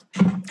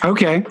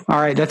 Okay.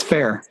 All right. That's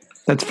fair.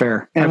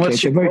 And what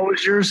was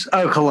yours?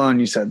 Oh, cologne,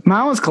 you said.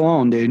 Mine was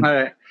cologne, dude. All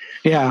right.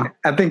 Yeah.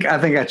 I think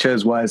I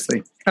chose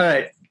wisely. All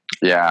right.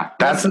 Yeah.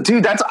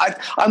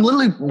 I'm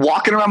literally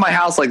walking around my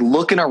house, like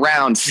looking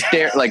around,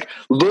 like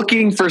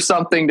looking for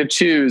something to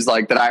choose,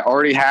 like that I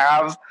already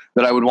have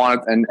that I would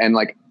want. And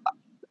like,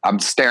 I'm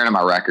staring at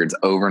my records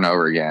over and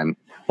over again.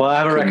 Well, I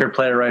have a record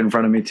player right in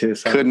front of me too.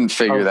 So couldn't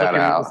figure that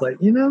out. I was like,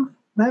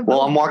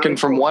 Well, I'm walking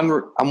from one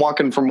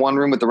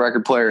room with the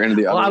record player into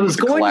the other. Well,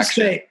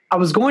 I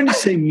was going to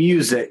say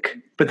music,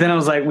 but then I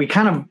was like, you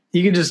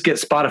can just get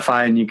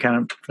Spotify and you kind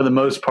of, for the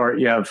most part,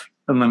 you have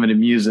unlimited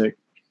music.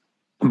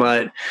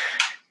 But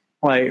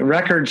like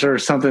records are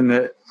something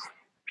that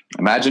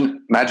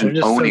imagine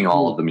owning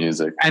all of the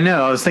music. I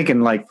know. I was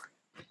thinking like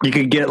you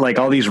could get like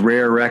all these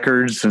rare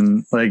records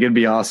and like it'd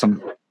be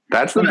awesome.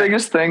 That's the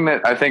biggest thing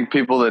that I think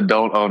people that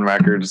don't own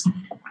records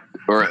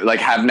or like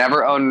have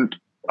never owned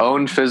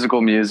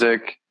physical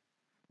music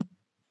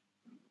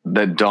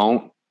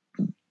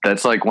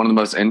that's like one of the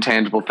most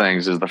intangible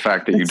things is the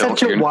fact that it's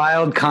such a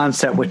wild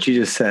concept what you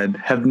just said,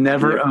 have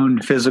never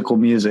owned physical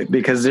music,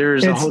 because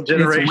there's a whole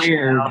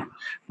generation now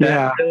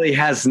that really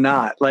has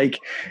not. Like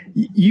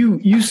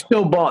you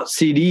still bought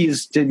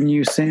CDs, didn't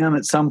you, Sam,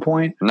 at some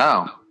point?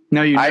 No,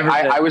 you never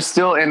I was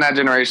still in that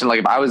generation. Like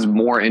if I was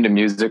more into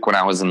music when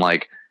I was in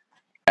like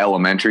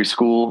elementary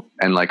school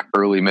and like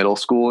early middle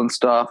school and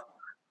stuff,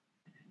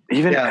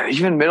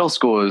 even middle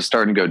school is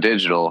starting to go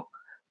digital,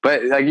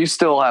 but like you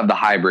still have the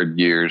hybrid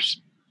years.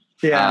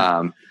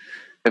 Yeah.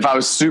 If I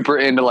was super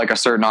into like a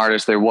certain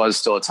artist, there was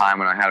still a time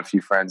when I had a few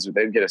friends who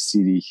they'd get a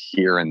CD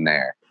here and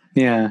there.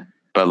 Yeah.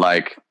 But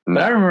like,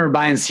 I remember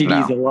buying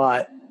CDs a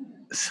lot.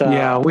 So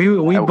yeah,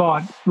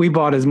 we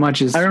bought as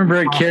much as I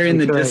remember carrying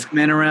the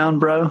Discman around,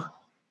 bro.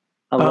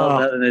 I love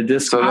that in a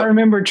Discman. I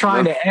remember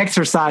trying to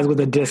exercise with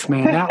a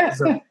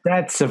Discman.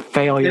 That's a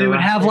failure. And it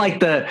would have like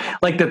the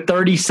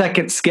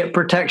 30-second skip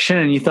protection,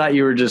 and you thought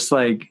you were just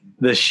like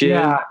the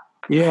shit.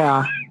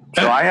 Yeah.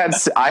 So I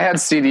had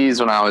CDs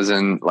when I was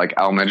in like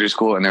elementary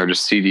school, and they were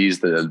just CDs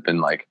that had been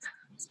like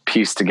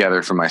pieced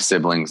together from my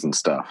siblings and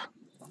stuff.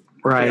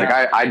 Right.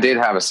 Like I did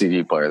have a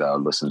CD player that I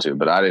would listen to,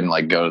 but I didn't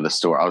like go to the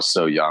store. I was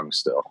so young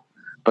still.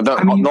 But the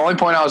only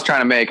point I was trying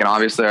to make, and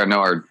obviously I know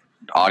our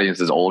audience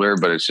is older,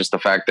 but it's just the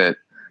fact that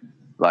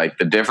like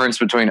the difference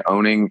between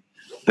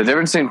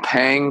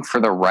paying for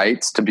the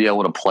rights to be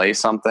able to play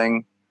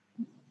something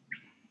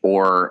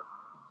or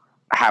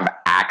have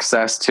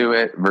access to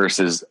it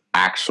versus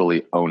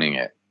actually owning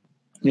it.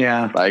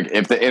 Yeah. Like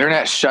if the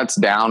internet shuts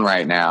down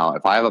right now,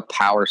 if I have a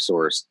power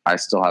source, I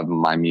still have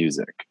my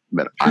music.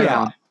 But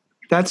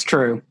that's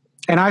true.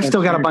 And I've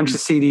still got a bunch of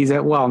CDs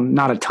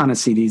not a ton of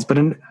CDs, but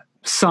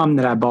some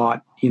that I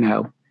bought,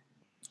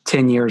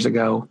 10 years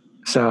ago.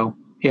 So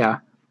yeah,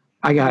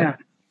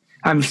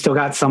 I've still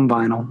got some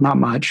vinyl, not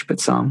much, but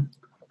some.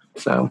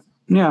 So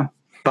yeah.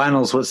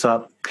 Vinyls, what's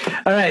up?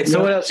 All right.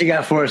 So what else you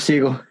got for us,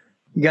 Eagle?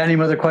 You got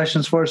any other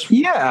questions for us?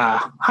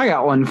 Yeah, I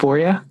got one for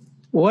you.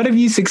 What have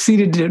you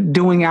succeeded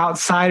doing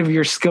outside of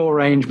your skill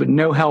range, but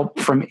no help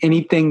from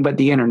anything but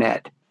the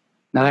internet?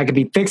 Now that could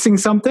be fixing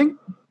something.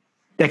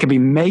 That could be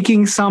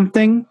making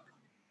something.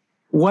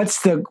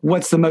 What's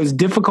the most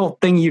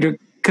difficult thing you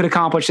could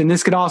accomplish? And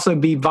this could also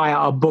be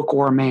via a book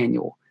or a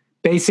manual.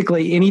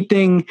 Basically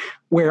anything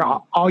where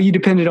all you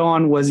depended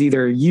on was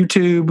either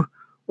YouTube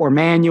or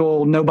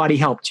manual. Nobody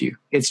helped you.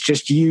 It's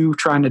just you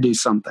trying to do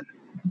something.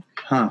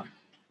 Huh.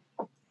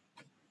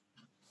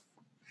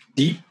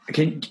 Do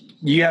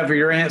you have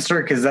your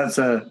answer? Because that's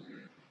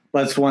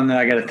one that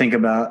I got to think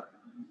about.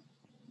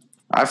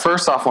 I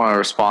first off want to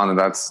respond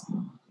that's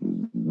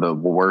the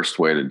worst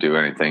way to do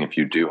anything if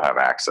you do have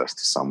access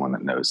to someone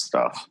that knows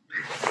stuff.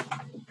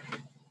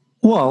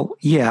 Well,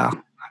 yeah.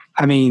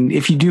 I mean,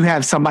 if you do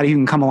have somebody who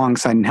can come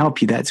alongside and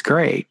help you, that's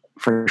great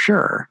for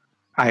sure.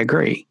 I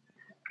agree.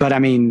 But I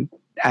mean,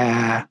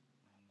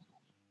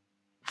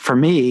 for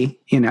me,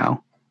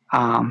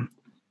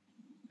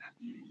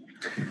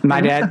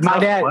 my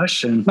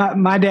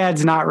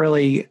dad's not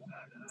really,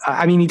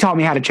 I mean, he taught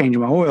me how to change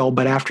my oil,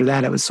 but after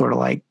that it was sort of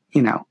like,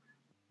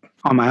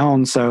 on my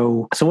own.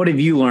 So what have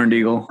you learned,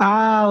 Eagle?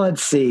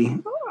 Let's see.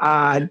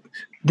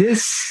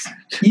 This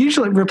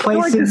usually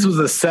replaces. I feel like this was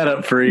a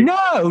setup for you.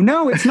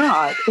 No, it's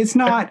not. It's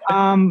not.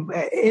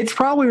 It's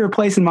probably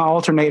replacing my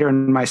alternator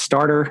and my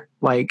starter,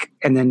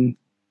 and then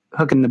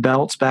hooking the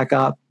belts back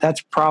up.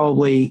 That's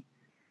probably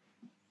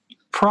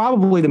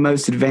the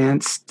most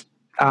advanced.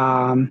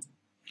 I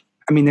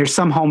mean, there's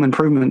some home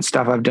improvement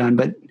stuff I've done,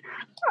 but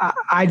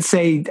I'd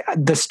say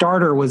the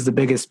starter was the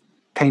biggest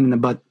pain in the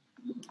butt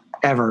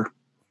ever.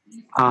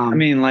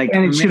 And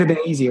it should have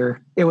been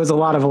easier. It was a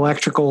lot of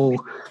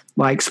electrical,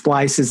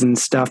 splices and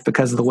stuff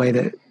because of the way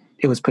that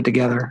it was put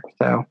together.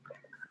 So,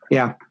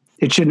 yeah,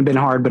 it shouldn't have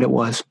been hard, but it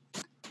was.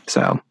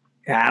 So,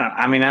 yeah,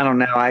 I don't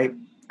know.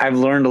 I've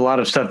learned a lot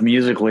of stuff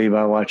musically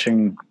by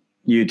watching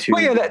YouTube.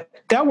 Well, yeah,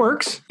 that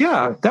works.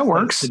 Yeah, that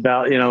works. It's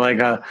about if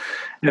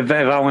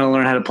I want to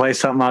learn how to play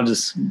something, I'll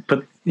just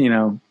put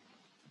YouTube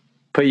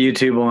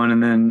on,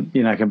 and then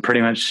I can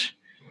pretty much.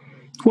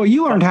 Well,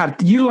 you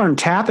learned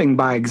tapping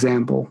by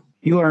example.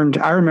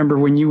 I remember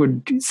when you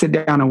would sit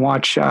down and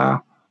watch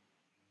Kagi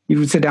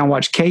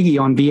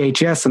on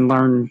VHS and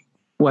learn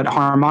what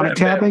harmonic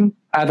tapping.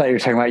 I thought you were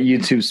talking about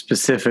YouTube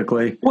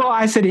specifically. Well,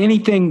 I said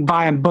anything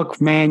by a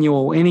book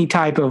manual, any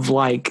type of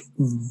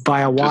by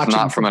a watch. Just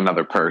not from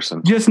another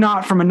person. Just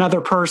not from another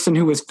person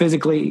who was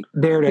physically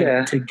there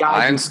to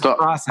guide the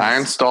process. I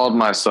installed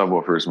my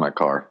subwoofers in my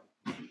car.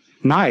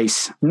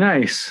 Nice.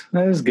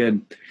 That is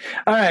good.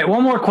 All right,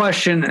 one more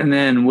question, and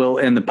then we'll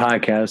end the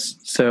podcast.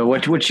 So,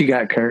 what you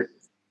got, Kurt?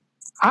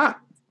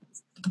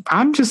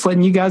 I'm just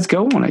letting you guys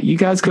go on it. You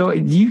guys go.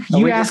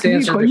 You ask me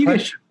a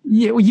question.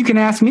 You can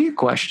ask me a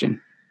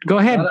question. Go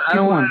ahead. I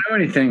don't want to know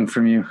anything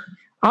from you.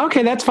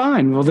 Okay, that's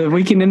fine. Well, then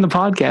we can end the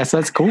podcast.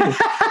 That's cool.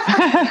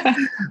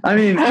 I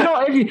mean,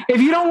 if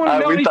you don't want to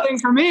know anything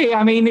from me,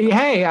 I mean,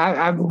 hey,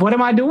 what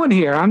am I doing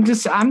here? I'm.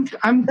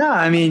 No,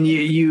 I mean,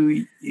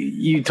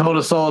 you told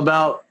us all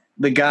about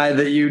the guy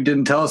that you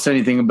didn't tell us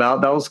anything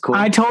about. That was cool.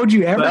 I told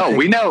you everything. No,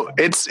 we know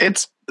it's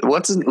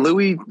what's his,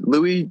 Louis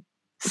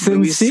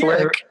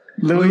Sincere.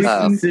 Louis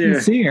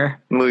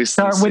Sincere. Louis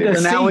Start with Sincere. a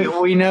C.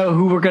 Now we know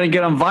who we're going to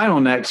get on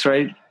vinyl next,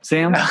 right,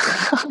 Sam?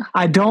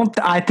 I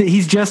think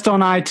he's just on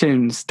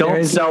iTunes.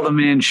 Don't sell the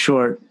man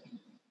short.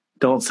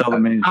 Don't sell the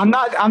man. I'm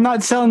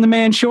not selling the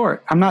man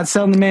short. I'm not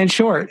selling the man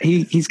short.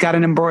 He's got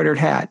an embroidered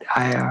hat.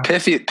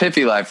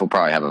 Piffy Life will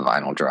probably have a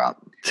vinyl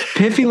drop.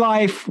 Piffy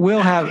Life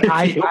will have.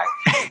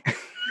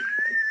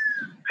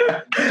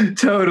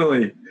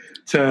 Totally.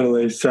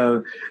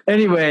 So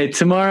anyway,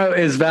 tomorrow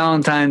is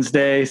Valentine's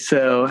Day.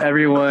 So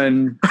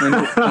everyone, when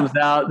it comes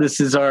out, this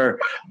is our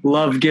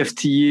love gift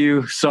to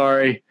you.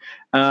 Sorry.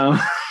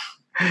 But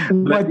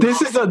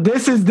this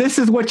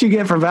is what you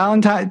get for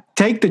Valentine.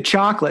 Take the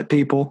chocolate,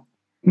 people.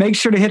 Make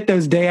sure to hit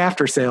those day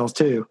after sales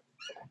too.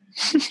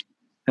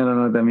 I don't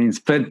know what that means,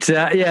 but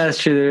yeah, that's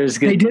true. There's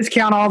good. They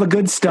discount all the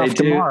good stuff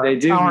tomorrow. They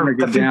do.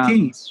 Good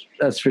down.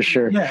 That's for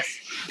sure. Yes.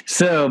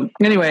 So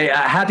anyway,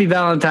 happy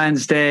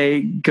Valentine's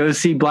Day. Go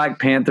see Black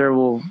Panther.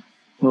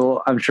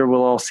 I'm sure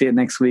we'll all see it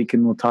next week,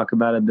 and we'll talk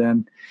about it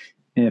then.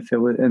 If it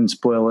would and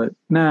spoil it.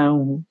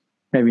 No,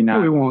 maybe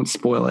not. We won't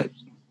spoil it,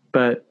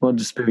 but we'll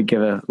just maybe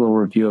give a little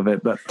review of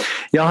it. But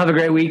y'all have a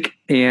great week,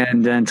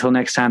 and until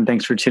next time,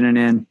 thanks for tuning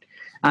in.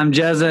 I'm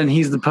Jezza, and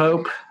he's the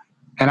Pope,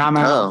 and I'm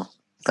out. Oh,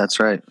 that's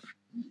right.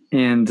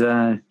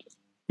 And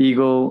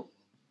Eagle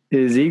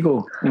is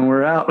Eagle, and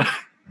we're out.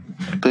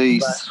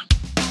 Peace. Bye.